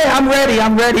I'm here, I'm ready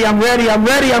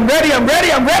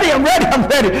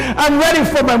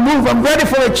for my move, I'm ready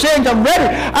for a change, I'm ready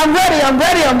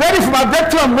for my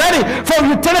breakthrough, I'm ready for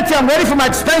utility, I'm ready for my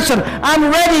expansion, I'm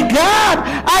ready, God,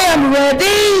 I am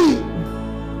ready.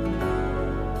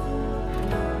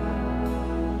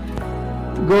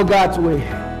 To go God's way.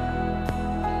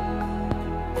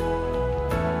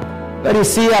 But you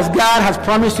see, as God has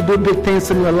promised to do big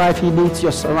things in your life, he needs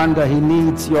your surrender, he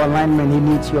needs your alignment, he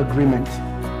needs your agreement.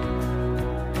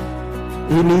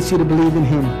 He needs you to believe in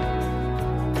him.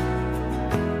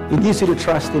 He needs you to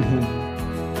trust in him.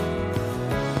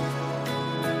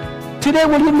 Today,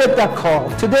 will you make that call?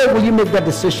 Today, will you make that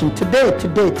decision? Today.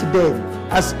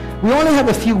 As we only have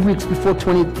a few weeks before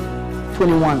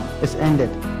 2021 is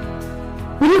ended.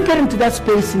 Will you get into that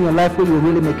space in your life where you're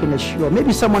really making it sure?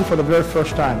 Maybe someone for the very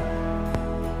first time.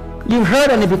 You've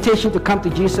heard an invitation to come to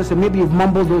Jesus, and maybe you've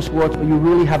mumbled those words, but you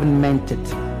really haven't meant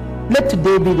it. Let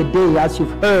today be the day, as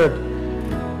you've heard,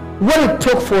 what it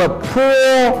took for a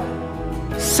poor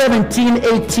 17,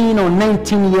 18, or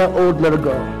 19-year-old little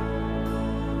girl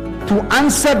to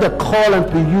answer the call and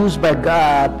to be used by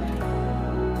God.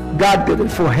 God did it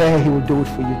for her, he will do it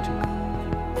for you too.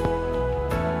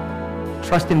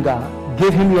 Trust in God.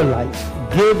 Give him your life.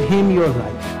 Give him your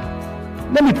life.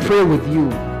 Let me pray with you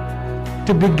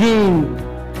to begin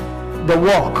the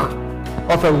walk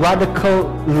of a radical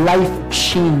life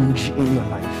change in your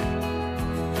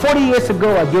life. 40 years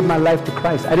ago, I gave my life to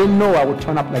Christ. I didn't know I would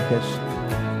turn up like this,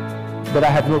 but I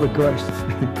have no regrets.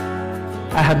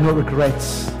 I have no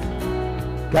regrets.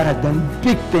 God has done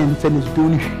big things and is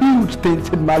doing huge things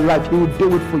in my life. He will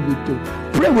do it for you too.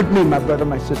 Pray with me, my brother,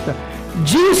 my sister.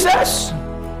 Jesus,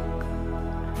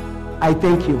 I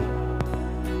thank you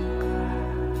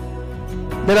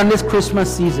that on this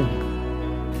Christmas season,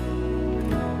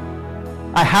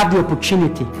 I have the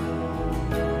opportunity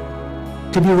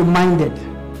to be reminded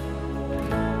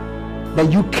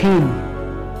that you came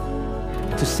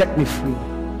to set me free.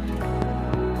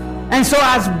 And so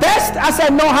as best as I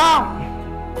know how,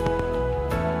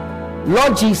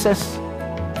 Lord Jesus,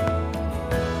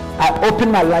 I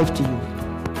open my life to you.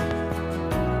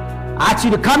 I ask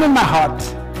you to come in my heart,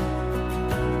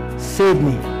 save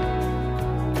me,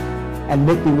 and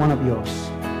make me one of yours.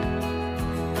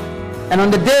 And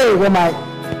on the day when my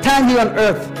time here on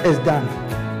earth is done,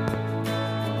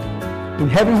 in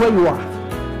heaven where you are,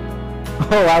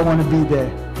 oh, I want to be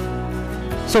there.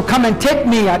 So come and take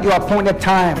me at your appointed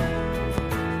time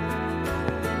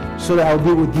so that I'll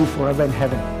be with you forever in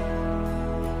heaven.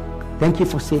 Thank you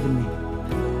for saving me.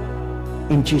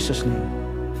 In Jesus' name.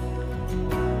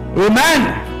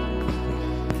 Amen.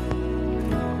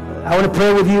 I want to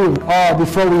pray with you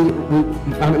before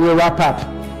we wrap up.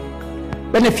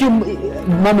 But in a few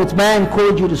moments, may I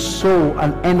encourage you to sow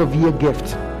an end-of-year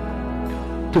gift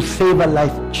to Favor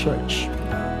Life Church.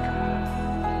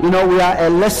 You know, we are a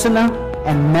listener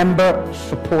and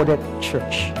member-supported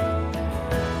church.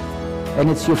 And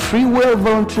it's your free will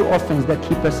voluntary offerings that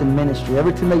keep us in ministry.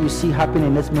 Everything that you see happen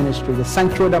in this ministry, the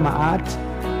sanctuary that my art,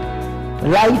 the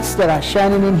lights that are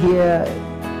shining in here,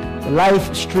 the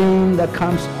live stream that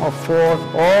comes forth,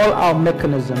 all our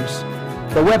mechanisms,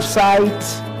 the website,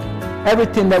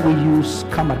 everything that we use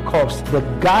come at cost. The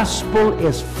gospel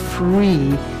is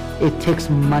free. It takes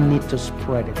money to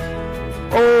spread it.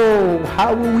 Oh,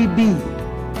 how will we be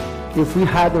if we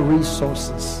had the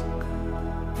resources?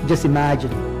 Just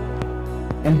imagine.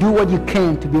 And do what you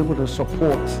can to be able to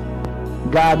support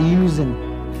God using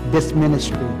this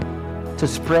ministry to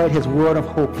spread his word of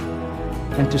hope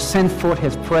and to send forth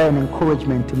his prayer and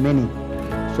encouragement to many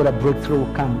so that breakthrough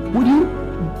will come. Would you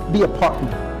be a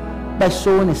partner by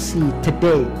sowing a seed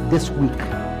today, this week,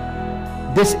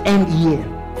 this end year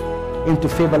into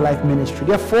Favor Life Ministry?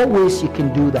 There are 4 ways you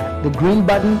can do that. The green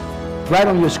button right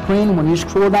on your screen, when you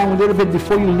scroll down a little bit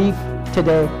before you leave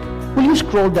today, will you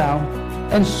scroll down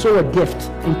and sow a gift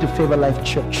into Favor Life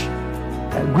Church?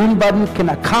 A green button can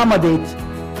accommodate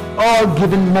all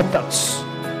given methods.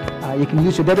 You can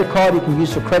use your debit card, you can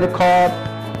use your credit card.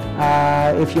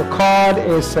 If your card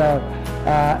is a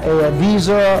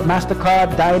Visa,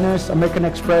 MasterCard, Diners, American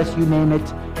Express, you name it,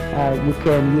 you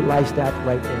can utilize that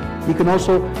right there. You can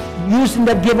also, using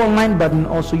that Give Online button,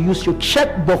 also use your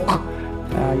checkbook,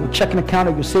 your checking account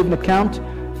or your saving account,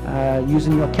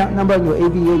 using your account number and your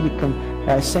ABA, you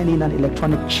can send in an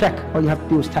electronic check. All you have to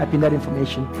do is type in that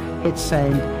information, hit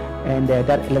send, and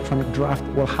that electronic draft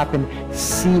will happen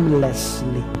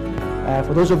seamlessly.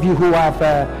 For those of you who have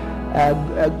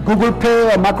Google Pay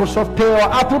or Microsoft Pay or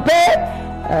Apple Pay,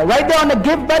 right there on the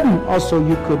give button, also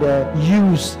you could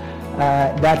use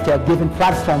that giving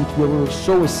platform to be able to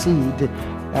sow a seed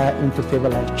into Favor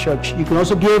Life Church. You can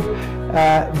also give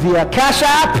via Cash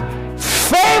App.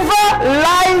 Favor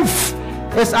Life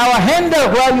is our handle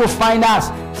where you find us.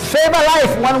 Favor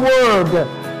Life, one word.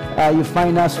 You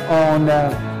find us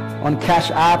on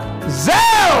Cash App.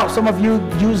 Zelle! Some of you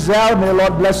use Zelle. May the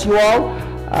Lord bless you all.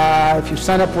 If you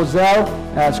sign up for Zelle,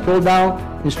 scroll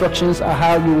down. Instructions are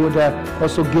how you would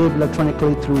also give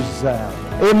electronically through Zelle.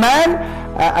 Amen.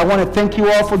 I want to thank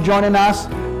you all for joining us.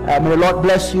 May the Lord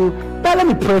bless you. Now let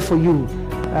me pray for you,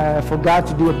 for God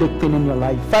to do a big thing in your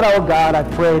life. Father, oh God, I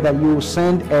pray that you will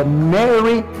send a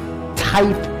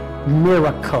Mary-type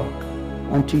miracle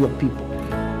unto your people.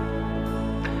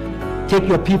 Take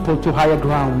your people to higher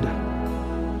ground.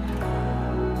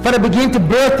 Father, begin to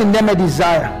birth in them a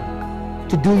desire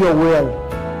to do your will.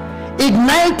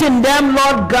 Ignite in them,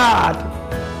 Lord God,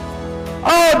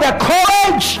 oh, the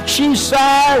courage,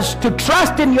 Jesus, to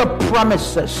trust in your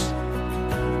promises.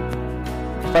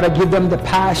 Father, give them the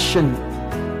passion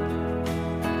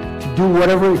to do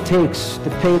whatever it takes to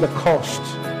pay the cost,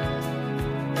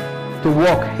 to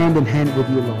walk hand in hand with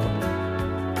you, Lord.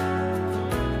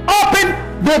 Open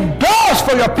the doors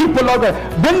for your people, Lord God.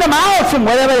 Bring them out from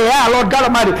wherever they are, Lord God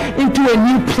Almighty, into a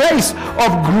new place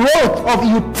of growth, of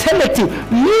utility.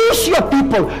 Use your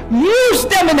people. Use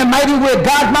them in a mighty way,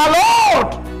 God, my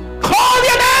Lord. Call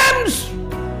your names,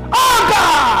 oh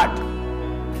God,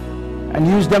 and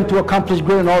use them to accomplish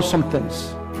great and awesome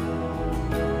things.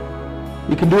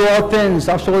 You can do all things.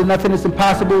 Absolutely nothing is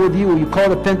impossible with you. You call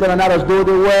the things that are not as though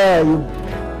they were. You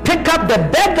pick up the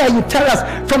beggar, you tell us,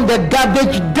 from the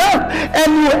garbage dump,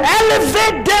 and you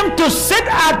elevate them to sit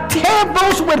at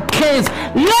tables with kings.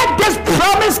 Let this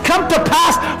promise come to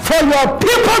pass for your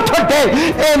people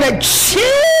today in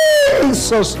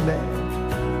Jesus' name.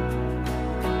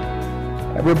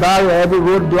 Every barrier, every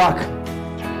roadblock,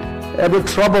 every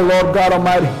trouble, Lord God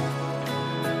Almighty,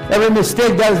 every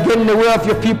mistake that is getting in the way of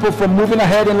your people from moving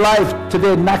ahead in life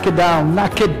today, knock it down,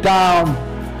 knock it down.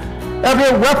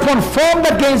 Every weapon formed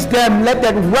against them, let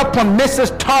that weapon miss its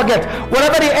target.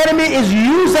 Whatever the enemy is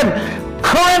using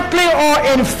currently or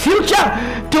in future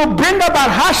to bring about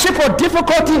hardship or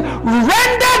difficulty,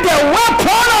 render the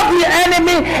weapon of the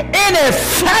enemy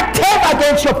ineffective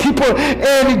against your people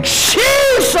in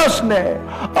Jesus' name.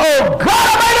 Oh God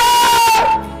Almighty!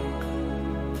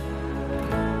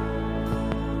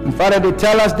 And Father, they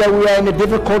tell us that we are in the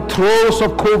difficult throes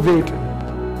of COVID.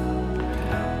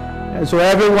 And so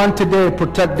everyone today,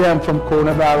 protect them from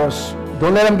coronavirus.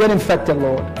 Don't let them get infected,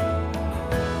 Lord.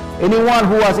 Anyone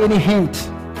who has any hint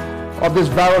of this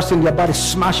virus in their body,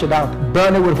 smash it out.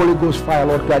 Burn it with Holy Ghost fire,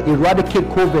 Lord God. Eradicate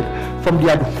COVID from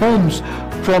their homes,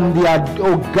 from their,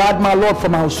 oh God, my Lord,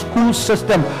 from our school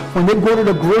system. When they go to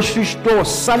the grocery store,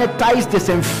 sanitize,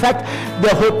 disinfect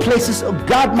their whole places. Oh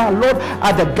God, my Lord,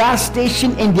 at the gas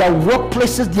station, in their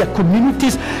workplaces, their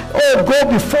communities. Oh, go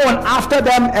before and after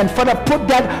them, and Father, put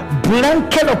that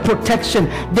blanket of protection,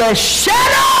 the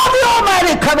shadow of the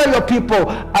Almighty, cover your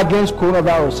people against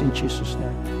coronavirus in Jesus' name.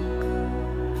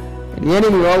 And the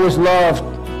enemy always loves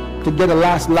to get a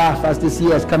last laugh as this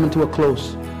year is coming to a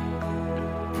close.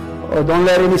 Oh, don't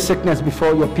let any sickness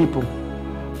befall your people.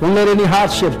 Don't let any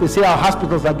hardships. They say our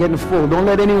hospitals are getting full. Don't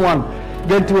let anyone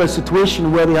get into a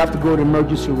situation where they have to go to the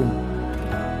emergency room.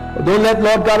 Don't let,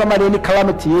 Lord God Almighty, any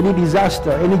calamity, any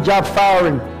disaster, any job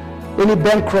firing, any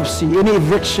bankruptcy, any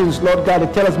evictions, Lord God.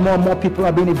 They tell us more and more people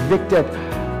are being evicted.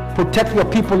 Protect your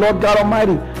people, Lord God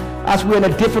Almighty, as we're in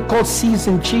a difficult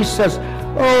season, Jesus.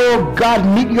 Oh God,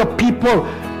 meet your people.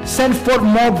 Send forth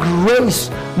more grace,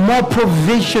 more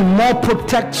provision, more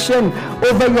protection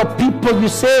over your people. You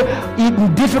say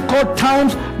in difficult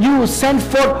times, you will send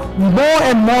forth more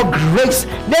and more grace.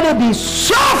 Let it be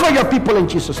so for your people in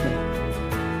Jesus' name.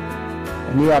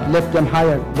 And you have left them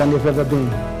higher than they've ever been.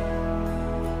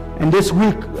 And this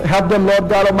week, help them, Lord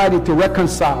God Almighty, to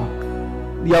reconcile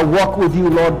their walk with you,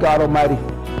 Lord God Almighty.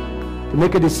 To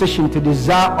make a decision to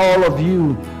desire all of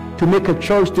you, to make a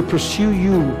choice to pursue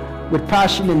you with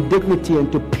passion and dignity, and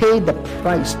to pay the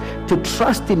price, to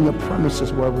trust in your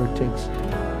promises wherever it takes.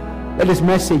 Let this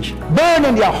message burn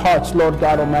in their hearts, Lord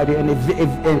God Almighty, and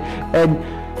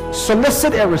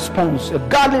solicit a response, a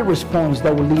godly response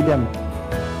that will lead them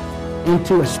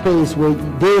into a space where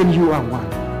they and you are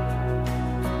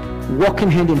one, walking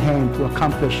hand in hand to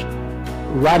accomplish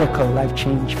radical life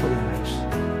change for their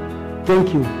lives.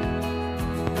 Thank you.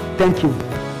 Thank you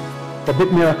for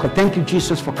big miracle. Thank you,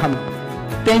 Jesus, for coming.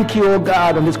 Thank you, oh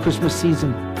God, on this Christmas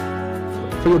season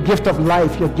for your gift of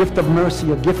life, your gift of mercy,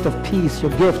 your gift of peace,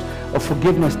 your gift of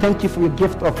forgiveness. Thank you for your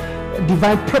gift of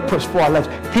divine purpose for our lives.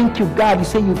 Thank you, God. You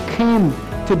say you came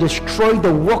to destroy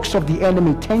the works of the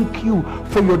enemy. Thank you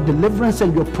for your deliverance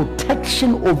and your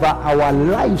protection over our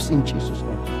lives in Jesus'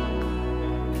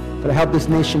 name. But help this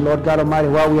nation, Lord God Almighty,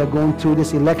 while we are going through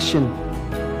this election.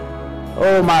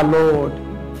 Oh, my Lord.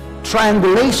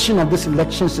 Triangulation of this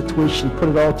election situation, put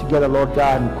it all together, Lord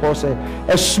God, and cause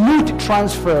a smooth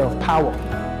transfer of power.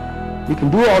 You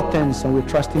can do all things, and we're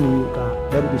trusting in you,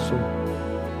 God. Let it be so.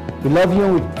 We love you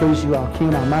and we praise you, our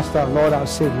King, our Master, our Lord, our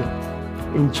Savior.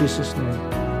 In Jesus' name.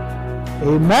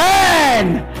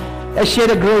 Amen. Let's share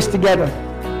the grace together.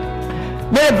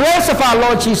 May the grace of our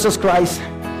Lord Jesus Christ,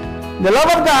 the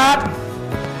love of God,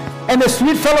 and the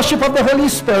sweet fellowship of the Holy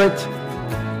Spirit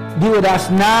be with us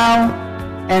now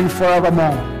and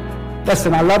forevermore.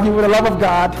 Listen, I love you with the love of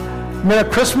God. Merry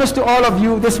Christmas to all of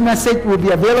you. This message will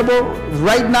be available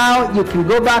right now. You can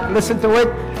go back, listen to it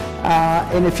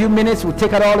In a few minutes, we'll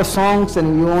take out all the songs,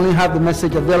 and you only have the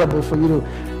message available for you to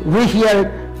rehear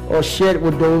it or share it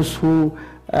with those who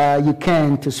you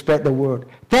can to spread the word.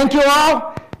 Thank you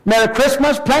all. Merry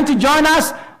Christmas. Plan to join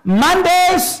us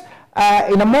Mondays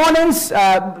in the mornings,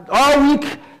 all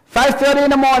week, 5:30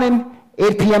 in the morning,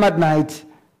 8 p.m. at night,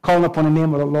 calling upon the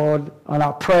name of the Lord on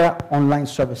our prayer online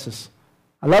services.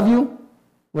 I love you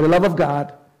with the love of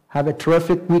God. Have a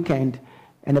terrific weekend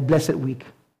and a blessed week.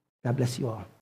 God bless you all.